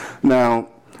comparison. Now,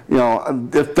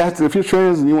 if you're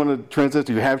trans and you want to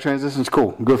transition, you have transitions,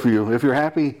 cool, good for you. If you're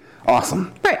happy,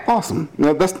 awesome. Right. Awesome.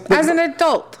 That's as an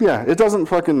adult. Yeah. It doesn't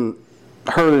fucking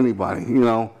hurt anybody.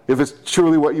 If it's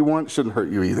truly what you want, it shouldn't hurt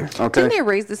you either. Okay. Didn't they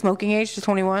raise the smoking age to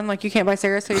 21? Like, you can't buy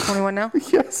cigarettes till you're 21 now?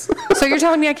 Yes. So you're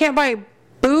telling me I can't buy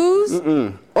booze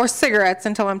or cigarettes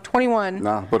until I'm 21?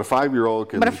 Nah, but a 5-year-old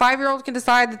can. But a 5-year-old can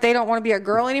decide that they don't want to be a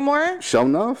girl anymore? Show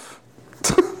enough.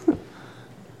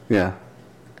 Yeah.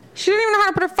 She doesn't even know how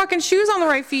to put her fucking shoes on the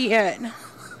right feet yet.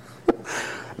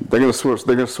 They're gonna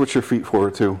switch your feet for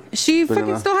her too. She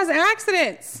fucking still has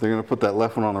accidents. They're gonna put that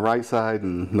left one on the right side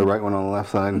and the right one on the left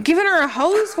side. Giving her a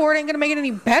hose for it ain't gonna make it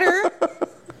any better.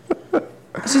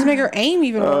 It's just make her aim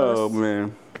even worse. Oh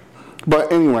man.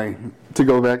 But anyway, to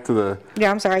go back to the.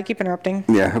 Yeah, I'm sorry, I keep interrupting.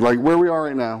 Yeah, like where we are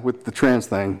right now with the trans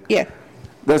thing. Yeah.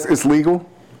 It's legal.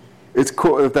 It's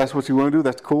cool if that's what you want to do.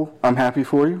 That's cool. I'm happy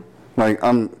for you. Like,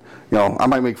 I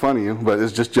might make fun of you, but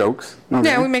it's just jokes. Okay?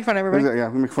 Yeah, we make fun of everybody. Yeah,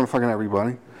 we make fun of fucking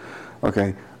everybody.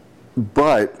 Okay.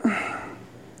 But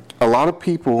a lot of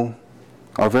people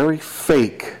are very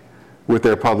fake with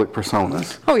their public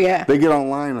personas. Oh, yeah. They get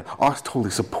online and, I totally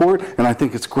support, and I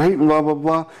think it's great, and blah, blah,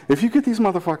 blah. If you get these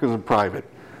motherfuckers in private,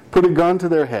 put a gun to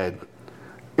their head,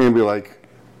 and be like,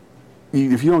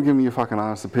 if you don't give me your fucking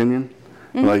honest opinion,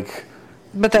 like...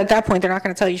 But at that point, they're not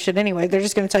going to tell you shit anyway. They're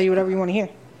just going to tell you whatever you want to hear.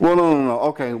 Well, no.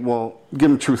 Okay, well, give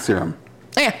them truth serum.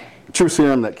 Yeah. Truth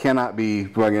serum that cannot be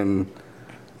fucking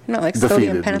Like defeated.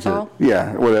 sodium pentothal.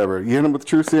 Yeah, whatever. You hit them with the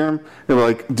truth serum, they're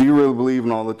like, do you really believe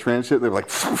in all the trans shit? They're like,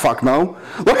 fuck no.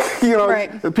 Like,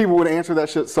 Right. People would answer that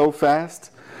shit so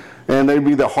fast. And they'd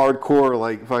be the hardcore,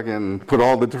 like, fucking put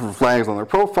all the different flags on their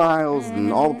profiles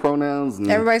and all the pronouns. And,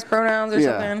 Everybody's pronouns or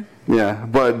something. Yeah,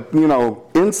 but,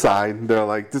 inside, they're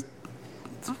like, this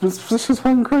is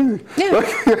fucking crazy.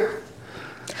 Yeah.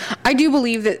 I do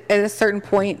believe that at a certain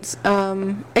point,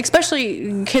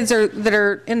 especially kids that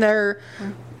are in their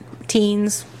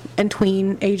teens and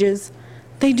tween ages,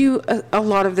 they do a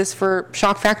lot of this for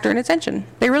shock factor and attention.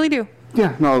 They really do.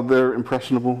 Yeah, no, they're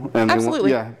impressionable, and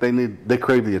Absolutely. they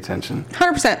crave the attention.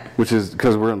 100%. Which is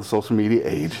because we're in the social media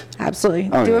age. Absolutely.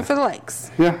 Do it for the likes.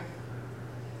 Yeah.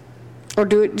 Or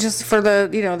do it just for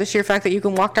the sheer fact that you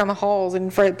can walk down the halls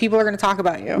and for people are going to talk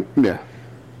about you. Yeah.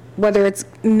 Whether it's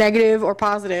negative or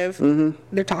positive,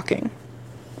 they're talking.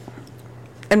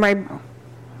 And my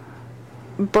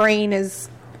brain it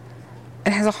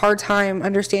has a hard time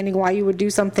understanding why you would do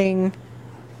something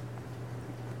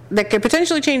that could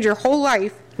potentially change your whole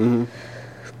life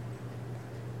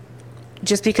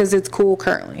just because it's cool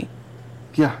currently.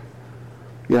 Yeah.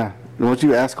 Yeah. And once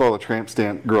you ask all the tramp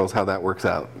stamp girls how that works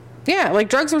out. Yeah, like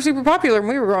drugs were super popular when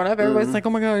we were growing up. Everybody's like, oh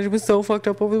my gosh, it was so fucked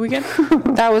up over the weekend.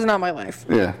 That was not my life.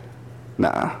 Yeah.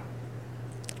 Nah.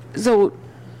 So,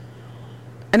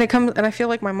 and I feel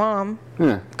like my mom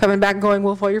coming back going,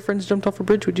 well, if all your friends jumped off a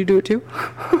bridge, would you do it too?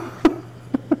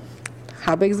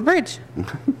 How big is the bridge?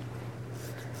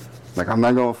 Like, I'm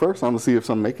not going first. I'm going to see if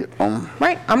some make it.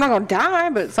 Right. I'm not going to die,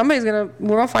 but we're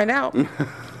going to find out.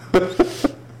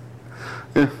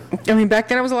 Yeah. I mean, back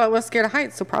then I was a lot less scared of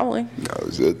heights, so probably. That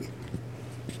was it.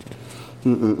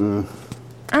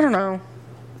 I don't know.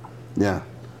 Yeah.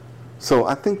 So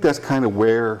I think that's kind of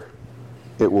where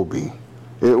it will be.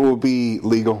 It will be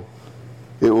legal.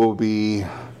 It will be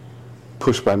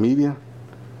pushed by media.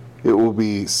 It will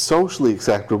be socially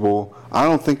acceptable. I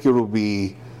don't think it will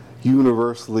be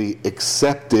universally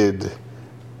accepted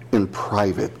in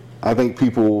private. I think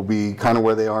people will be kind of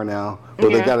where they are now,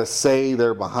 where they got to say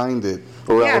they're behind it.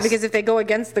 Or else, because if they go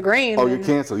against the grain... Oh, you're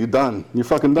canceled. You're done. You're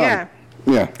fucking done. Yeah.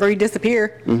 Yeah. Or you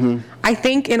disappear. I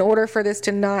think in order for this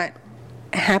to not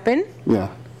happen... Yeah.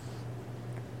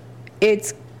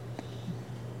 It's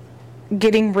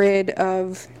getting rid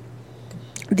of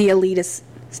the elitist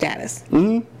status.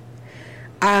 If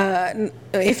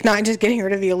not, just getting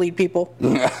rid of the elite people.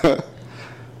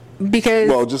 Because...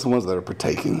 Well, just the ones that are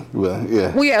partaking. Well,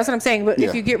 yeah. Well, yeah, that's what I'm saying. But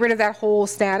if you get rid of that whole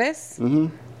status,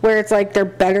 where it's like they're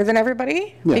better than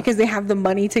everybody, because they have the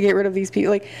money to get rid of these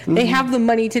people. Like, they have the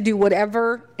money to do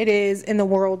whatever it is in the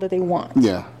world that they want.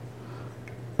 Yeah.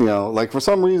 Like, for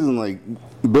some reason, like,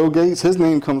 Bill Gates, his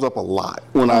name comes up a lot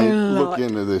when I look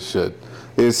into this shit.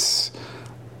 It's,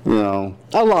 A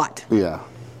lot. Yeah.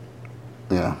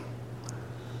 Yeah.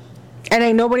 And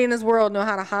ain't nobody in this world know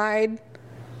how to hide,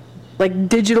 like,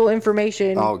 digital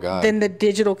information than the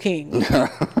digital king.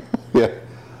 Yeah.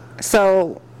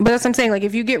 So, but that's what I'm saying. Like,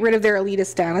 if you get rid of their elitist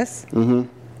status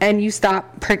and you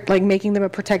stop, making them a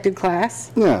protected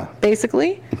class,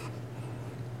 basically.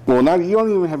 Well, you don't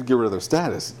even have to get rid of their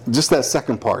status. Just that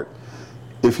second part.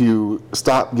 If you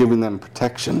stop giving them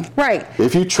protection. Right.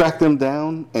 If you track them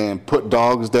down and put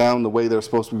dogs down the way they're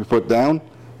supposed to be put down,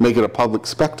 make it a public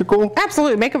spectacle.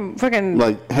 Absolutely. Make them fucking...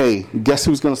 Like, hey, guess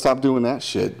who's going to stop doing that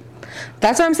shit?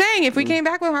 That's what I'm saying. If we came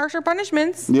back with harsher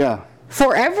punishments... Yeah.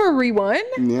 For everyone.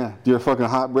 Yeah. Your fucking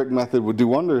hot brick method would do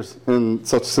wonders in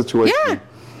such a situation. Yeah.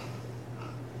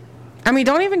 I mean,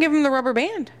 don't even give them the rubber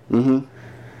band.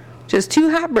 Just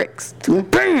 2 hot bricks.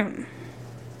 Bam!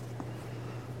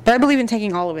 But I believe in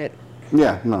taking all of it.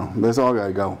 Yeah, no. That's all got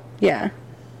to go. Yeah.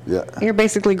 Yeah. You're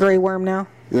basically Grey Worm now.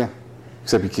 Yeah.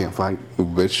 Except you can't fight,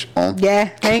 bitch.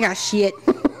 Yeah, I ain't got shit.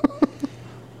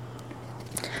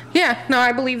 Yeah, no,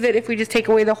 I believe that if we just take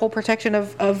away the whole protection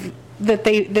of that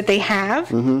they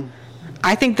have,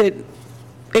 I think that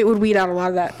it would weed out a lot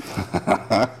of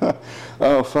that.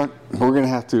 Oh, fuck. We're going to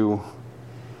have to...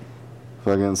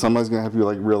 Fucking somebody's going to have to be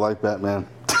like real life Batman.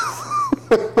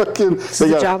 This is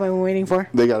the job I've been waiting for.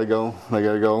 They got to go.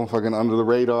 Fucking under the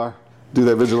radar. do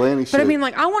that vigilante shit. But I mean,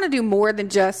 like, I want to do more than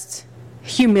just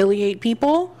humiliate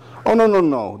people. Oh,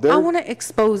 no. I want to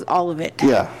expose all of it.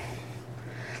 Yeah.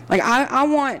 Like, I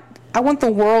want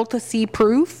the world to see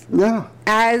proof. Yeah.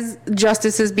 As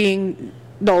justice is being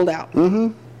doled out.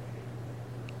 Mm-hmm.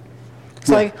 It's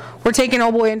like, we're taking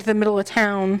old boy into the middle of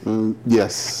town.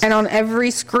 Yes. And on every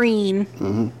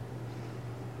screen,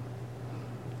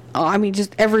 I mean,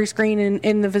 just every screen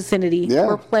in the vicinity,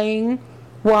 we're playing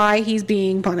why he's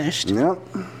being punished. Yep.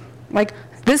 Like,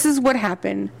 this is what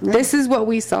happened. Yeah. This is what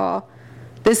we saw.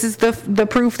 This is the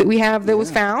proof that we have that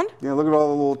was found. Yeah, look at all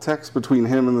the little text between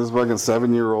him and this fucking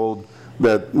 7-year-old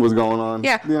that was going on.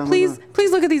 Yeah, please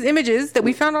look at these images that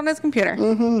we found on his computer.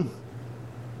 Mm-hmm.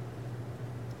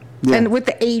 Yeah. And with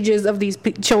the ages of these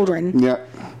children. Yeah.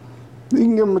 You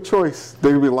can give them a choice. They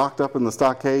could be locked up in the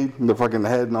stockade, the fucking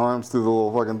head and arms through the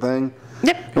little fucking thing.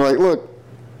 Yep. You're like,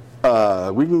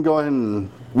 look, we can go ahead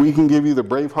and we can give you the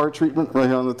Braveheart treatment right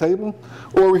here on the table,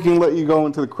 or we can let you go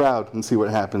into the crowd and see what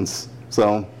happens.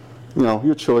 So,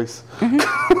 your choice.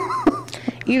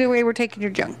 Mm-hmm. Either way, we're taking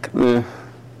your junk. Yeah.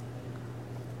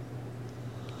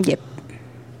 Yep.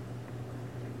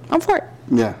 I'm for it.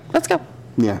 Yeah. Let's go.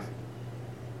 Yeah.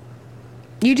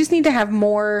 You just need to have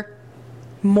more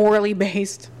morally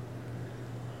based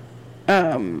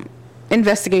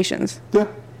investigations. Yeah.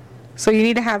 So you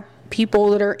need to have people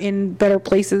that are in better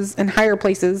places and higher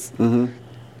places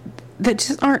that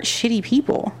just aren't shitty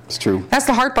people. It's true. That's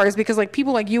the hard part, is because like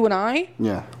people like you and I,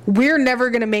 we're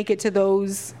never going to make it to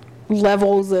those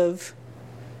levels of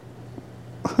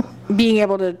being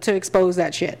able to expose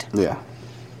that shit. Yeah.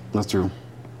 That's true.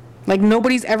 Like,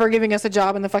 nobody's ever giving us a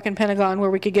job in the fucking Pentagon where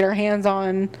we could get our hands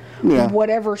on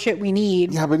whatever shit we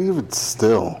need. Yeah, but even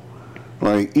still,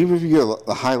 like, even if you get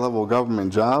a high-level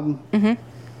government job,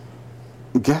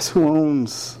 guess who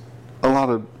owns a lot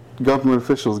of government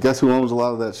officials? Guess who owns a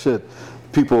lot of that shit?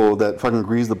 People that fucking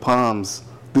grease the palms.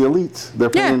 The elites.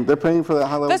 They're paying for that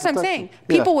high-level That's protection. what I'm saying.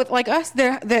 People with like us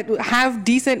that have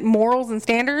decent morals and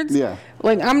standards. Yeah.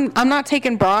 Like, I'm not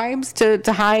taking bribes to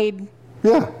hide.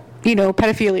 Yeah.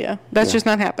 Pedophilia. That's just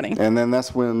not happening. And then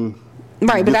that's when...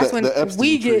 Right, but that's when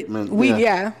we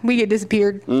get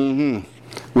disappeared. Mm-hmm.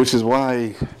 Which is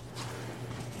why,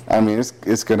 I mean,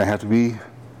 it's going to have to be...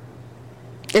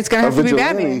 It's going to have to be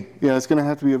Batman. Yeah, it's going to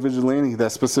have to be a vigilante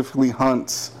that specifically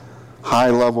hunts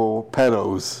high-level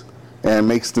pedos and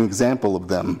makes an example of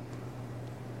them.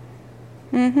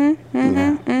 Not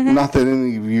that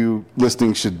any of you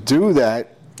listening should do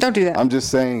that. Don't do that. I'm just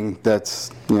saying that's,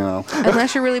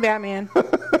 Unless you're really Batman.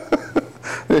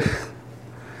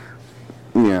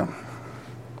 Yeah.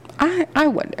 I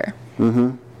wonder.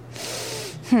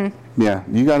 Yeah,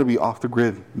 you got to be off the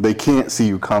grid. They can't see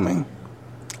you coming.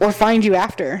 Or find you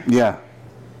after. Yeah.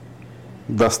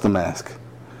 Thus the mask.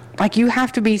 Like, you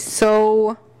have to be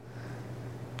so...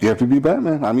 You have to be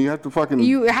Batman. I mean, you have to fucking...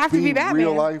 You have to be Batman.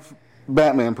 Real life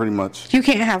Batman, pretty much. You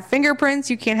can't have fingerprints.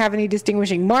 You can't have any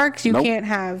distinguishing marks. You can't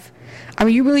have... I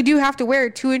mean, you really do have to wear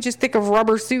a 2 inches thick of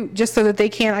rubber suit just so that they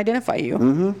can't identify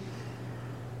you.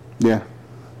 Yeah.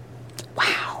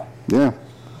 Wow. Yeah.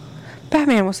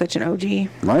 Batman was such an OG.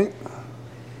 Right?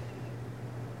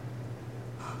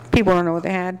 People don't know what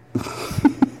they had.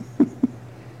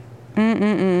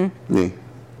 Yeah.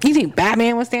 You think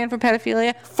Batman would stand for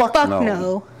pedophilia? Fuck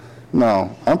no.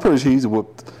 No. I'm pretty sure he's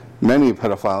whooped many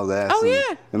pedophiles' ass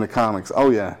in the comics. Oh,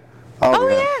 yeah. Oh,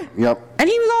 yeah. Yep. And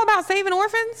he was all about saving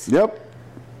orphans? Yep.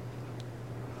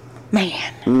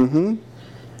 Man.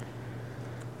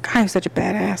 God, he was such a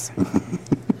badass.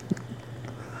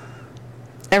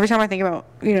 Every time I think about,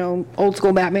 old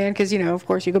school Batman, because, of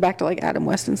course, you go back to, like, Adam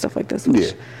West and stuff like this.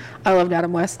 Which I loved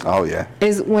Adam West. Oh, yeah.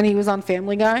 Is when he was on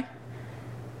Family Guy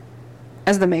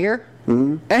as the mayor.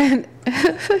 And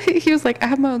he was like, I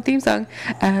have my own theme song.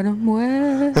 Adam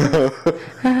West.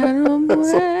 Adam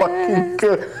West. So fucking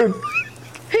good.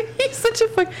 He's such a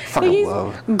fucking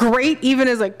love. Great, even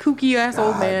as a kooky ass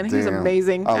old man. He's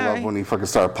amazing. I love when he fucking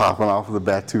started popping off with the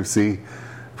Bat-2C,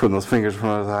 putting those fingers in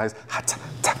front of his eyes.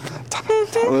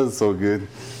 That was so good.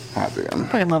 God damn. I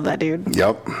fucking love that dude.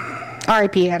 Yep.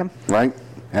 R.I.P. Adam. Right?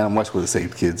 Adam West would have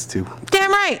saved kids too.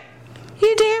 Damn right.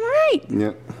 You damn right.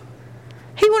 Yep.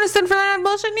 He wouldn't have stood for that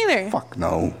bullshit neither. Fuck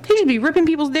no. He should be ripping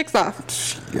people's dicks off.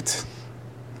 Shit.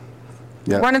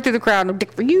 Yep. Running through the crowd, no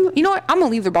dick for you. You know what? I'm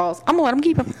gonna leave their balls. I'm gonna let them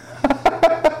keep him.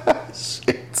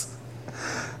 Shit.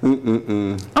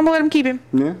 I'm gonna let them keep him.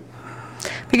 Yeah.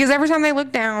 Because every time they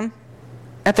look down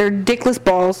at their dickless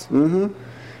balls, and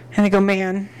they go,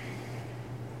 man,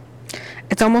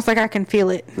 it's almost like I can feel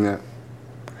it. Yeah.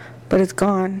 But it's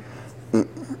gone. And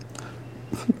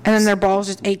then their balls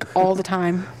just ache all the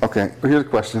time. Okay, here's a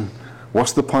question.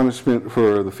 What's the punishment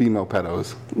for the female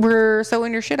pedos? We're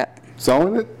sewing your shit up.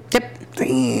 Sewing it? Yep.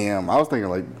 Damn. I was thinking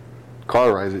like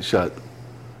cauterize it shut.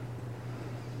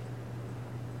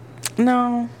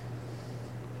 No.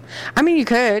 I mean, you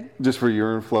could. Just for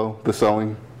urine flow, the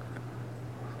sewing?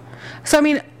 So, I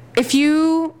mean, if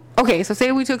you... Okay, so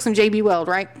say we took some JB Weld,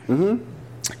 right?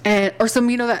 Mm-hmm. Or some,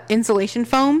 that insulation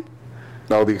foam.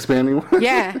 Oh, the expanding one?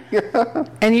 Yeah. Yeah.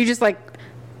 And you just like...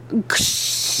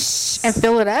 and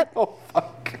fill it up. Oh,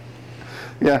 fuck.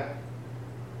 Yeah.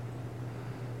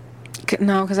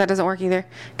 No, because that doesn't work either.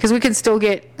 Because we can still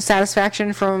get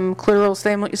satisfaction from clitoral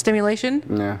stimulation.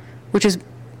 Yeah. Which is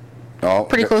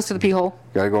pretty close to the pee hole.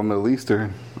 Gotta go Middle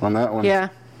Eastern on that one. Yeah.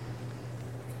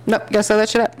 Nope, gotta sew that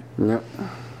shit up. Yep.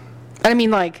 But I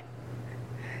mean, like,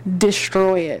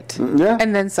 destroy it. Yeah.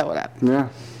 And then sew it up. Yeah.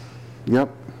 Yep.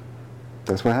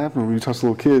 That's what happens when you touch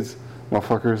little kids,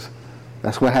 motherfuckers.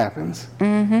 That's what happens.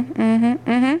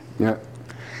 Yep.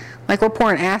 Like, we're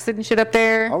pouring acid and shit up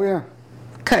there. Oh, yeah.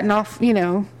 Cutting off, Yep.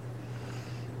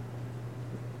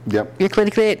 your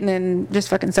clit and then just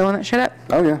fucking sewing that shit up.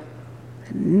 Oh, yeah.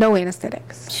 No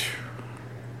anesthetics.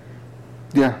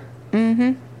 Yeah.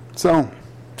 Mm-hmm. So.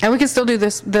 And we can still do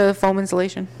the foam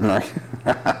insulation. Right.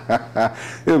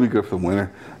 It'll be good for the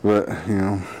winter, but,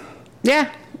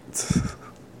 Yeah.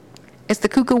 It's the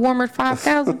Cuckoo Warmer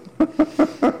 5000.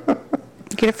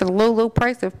 Get it for the low, low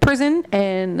price of prison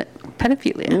and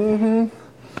pedophilia. Mm-hmm.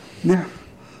 Yeah.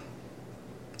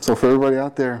 So for everybody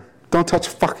out there, don't touch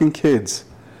fucking kids.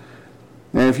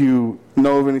 And if you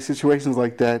know of any situations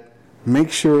like that, make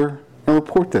sure and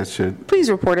report that shit. Please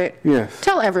report it. Yes.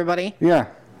 Tell everybody. Yeah.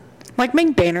 Like,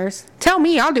 make banners. Tell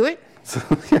me, I'll do it. So,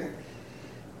 yeah.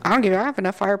 I have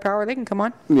enough firepower. They can come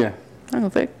on. Yeah. I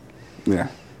don't think. Yeah.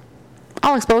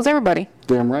 I'll expose everybody.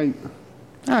 Damn right.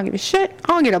 I don't give a shit.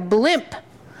 I'll get a blimp.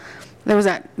 There was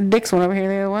that Dick's one over here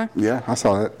the other one. Yeah, I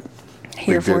saw that.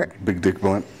 Here big for dick, it. Big dick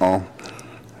blunt. Oh.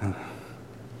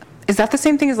 Is that the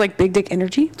same thing as like big dick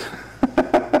energy?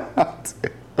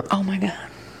 Oh my god.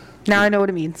 Now I know what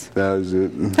it means. That was it.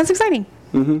 That's exciting.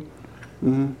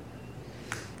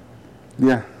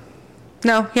 Yeah.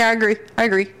 No, yeah, I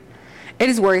agree. It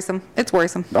is worrisome. It's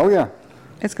worrisome. Oh, yeah.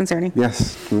 It's concerning.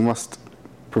 Yes, we must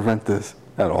prevent this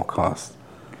at all costs.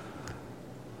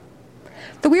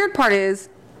 The weird part is,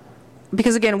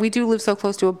 because again, we do live so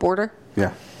close to a border.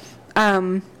 Yeah.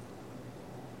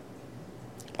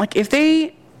 Like if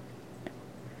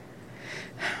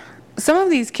some of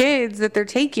these kids that they're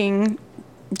taking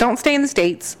don't stay in the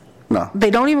States. No.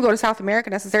 They don't even go to South America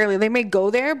necessarily. They may go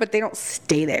there, but they don't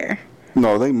stay there.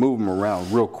 No, they move them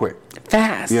around real quick.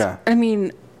 Fast. Yeah. I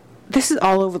mean, this is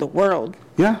all over the world.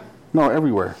 Yeah. No,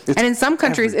 everywhere. It's and in some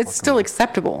countries, every it's still fucking-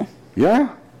 acceptable.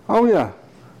 Yeah. Oh, yeah.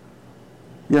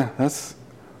 Yeah, that's...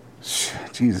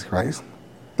 Jesus Christ.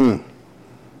 It's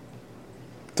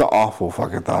an awful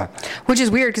fucking thought. Which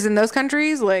is weird, because in those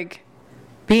countries, like,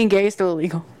 being gay is still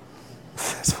illegal.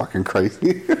 That's fucking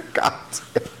crazy. God.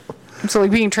 So,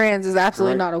 like, being trans is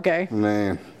absolutely Right. not okay.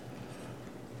 Man.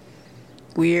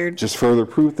 Weird. Just further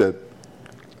proof that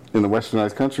in the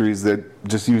westernized countries, they're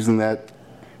just using that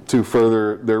to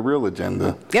further their real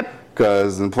agenda. Yep.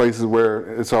 Because in places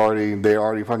where they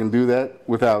already fucking do that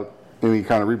without any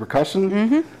kind of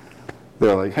repercussion,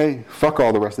 they're like, hey, fuck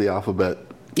all the rest of the alphabet.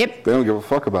 Yep. They don't give a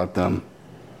fuck about them.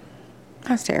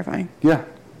 That's terrifying. Yeah.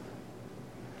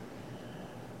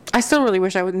 I still really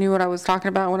wish I knew what I was talking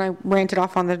about when I ranted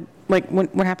off on the, like,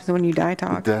 what happens when you die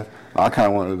talk. Death. I kind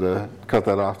of wanted to cut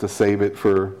that off to save it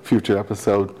for future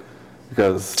episode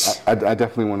because I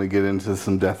definitely want to get into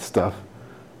some death stuff.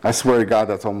 I swear to God,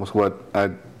 that's almost what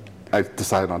I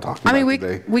decided on talking about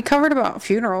today. We covered about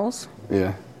funerals.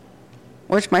 Yeah.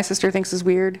 Which my sister thinks is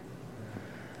weird.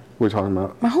 What are you talking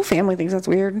about? My whole family thinks that's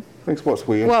weird. Thanks, what's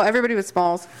weird? Well, everybody but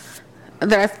Smalls.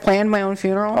 That I've planned my own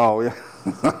funeral. Oh, yeah.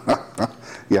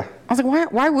 Yeah. I was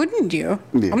like, why wouldn't you?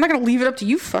 Yeah. I'm not going to leave it up to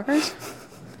you fuckers.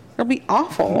 It'll be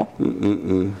awful.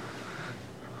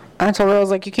 I told her, I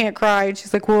was like, you can't cry. And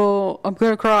she's like, well, I'm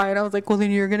going to cry. And I was like, well,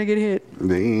 then you're going to get hit.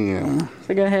 Damn.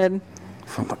 So go ahead.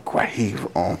 From the grave.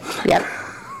 Oh. Yep.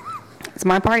 It's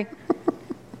my party.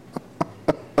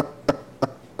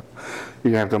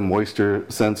 You have the moisture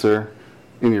sensor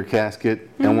in your casket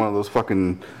and one of those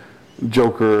fucking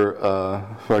Joker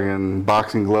fucking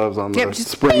boxing gloves on the just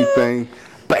spring thing.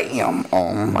 Bam!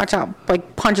 Oh. Watch out.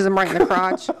 Like, punches him right in the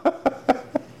crotch.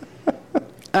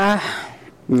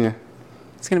 Yeah.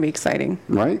 It's going to be exciting.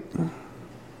 Right?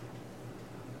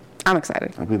 I'm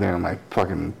excited. I'll be there in my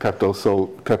fucking Pepto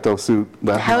suit.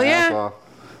 Laughing Hell my yeah. ass off.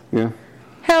 Yeah.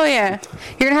 Hell yeah.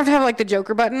 You're going to have like the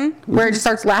Joker button where it just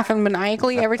starts laughing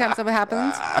maniacally every time something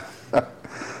happens.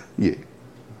 Yeah.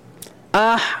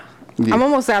 Yeah. I'm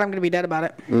almost sad I'm going to be dead about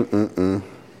it.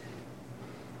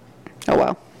 Oh,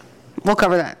 well. We'll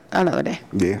cover that another day.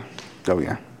 Yeah. Oh,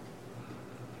 yeah.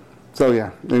 So,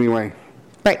 yeah. Anyway.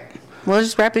 Right. We'll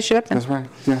just wrap this shit up then. That's right.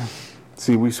 Yeah.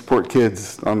 See, we support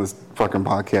kids on this fucking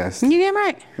podcast. You damn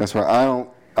right. That's right. I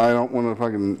don't want to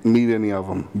fucking meet any of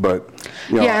them, but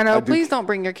yeah, no. Please don't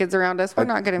bring your kids around us. We're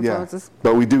not good influences. Yeah,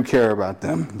 but we do care about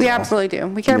them. We absolutely do.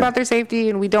 We care about their safety,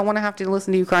 and we don't want to have to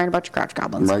listen to you crying about your crotch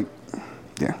goblins. Right.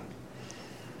 Yeah.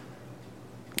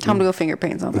 Tell them to go finger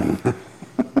paint something.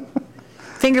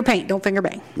 Finger paint, don't finger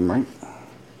bang. Right.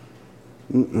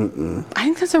 I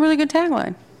think that's a really good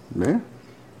tagline. Yeah.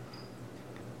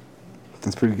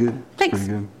 That's pretty good. Thanks.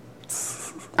 Pretty good.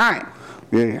 All right.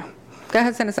 Yeah. Go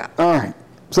ahead, send us out. All right.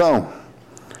 So,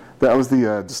 that was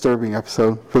the disturbing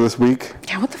episode for this week.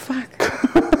 Yeah, what the fuck?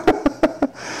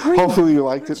 Hopefully you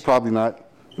liked it. Probably not.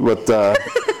 But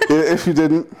if you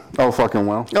didn't, oh fucking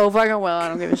well. Oh fucking well. I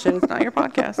don't give a shit. It's not your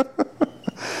podcast.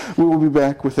 We will be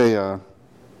back with a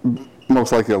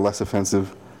most likely a less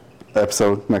offensive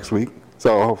episode next week.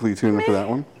 So hopefully you tune in for that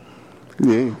one.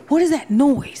 Yeah. What is that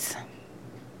noise?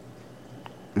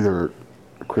 Either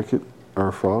a cricket or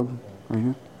a frog. Right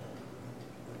here.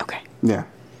 Okay. Yeah.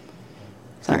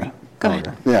 Sorry. Yeah. Go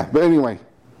ahead. Yeah, but anyway,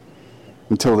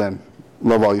 until then,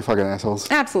 love all you fucking assholes.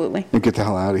 Absolutely. And get the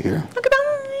hell out of here.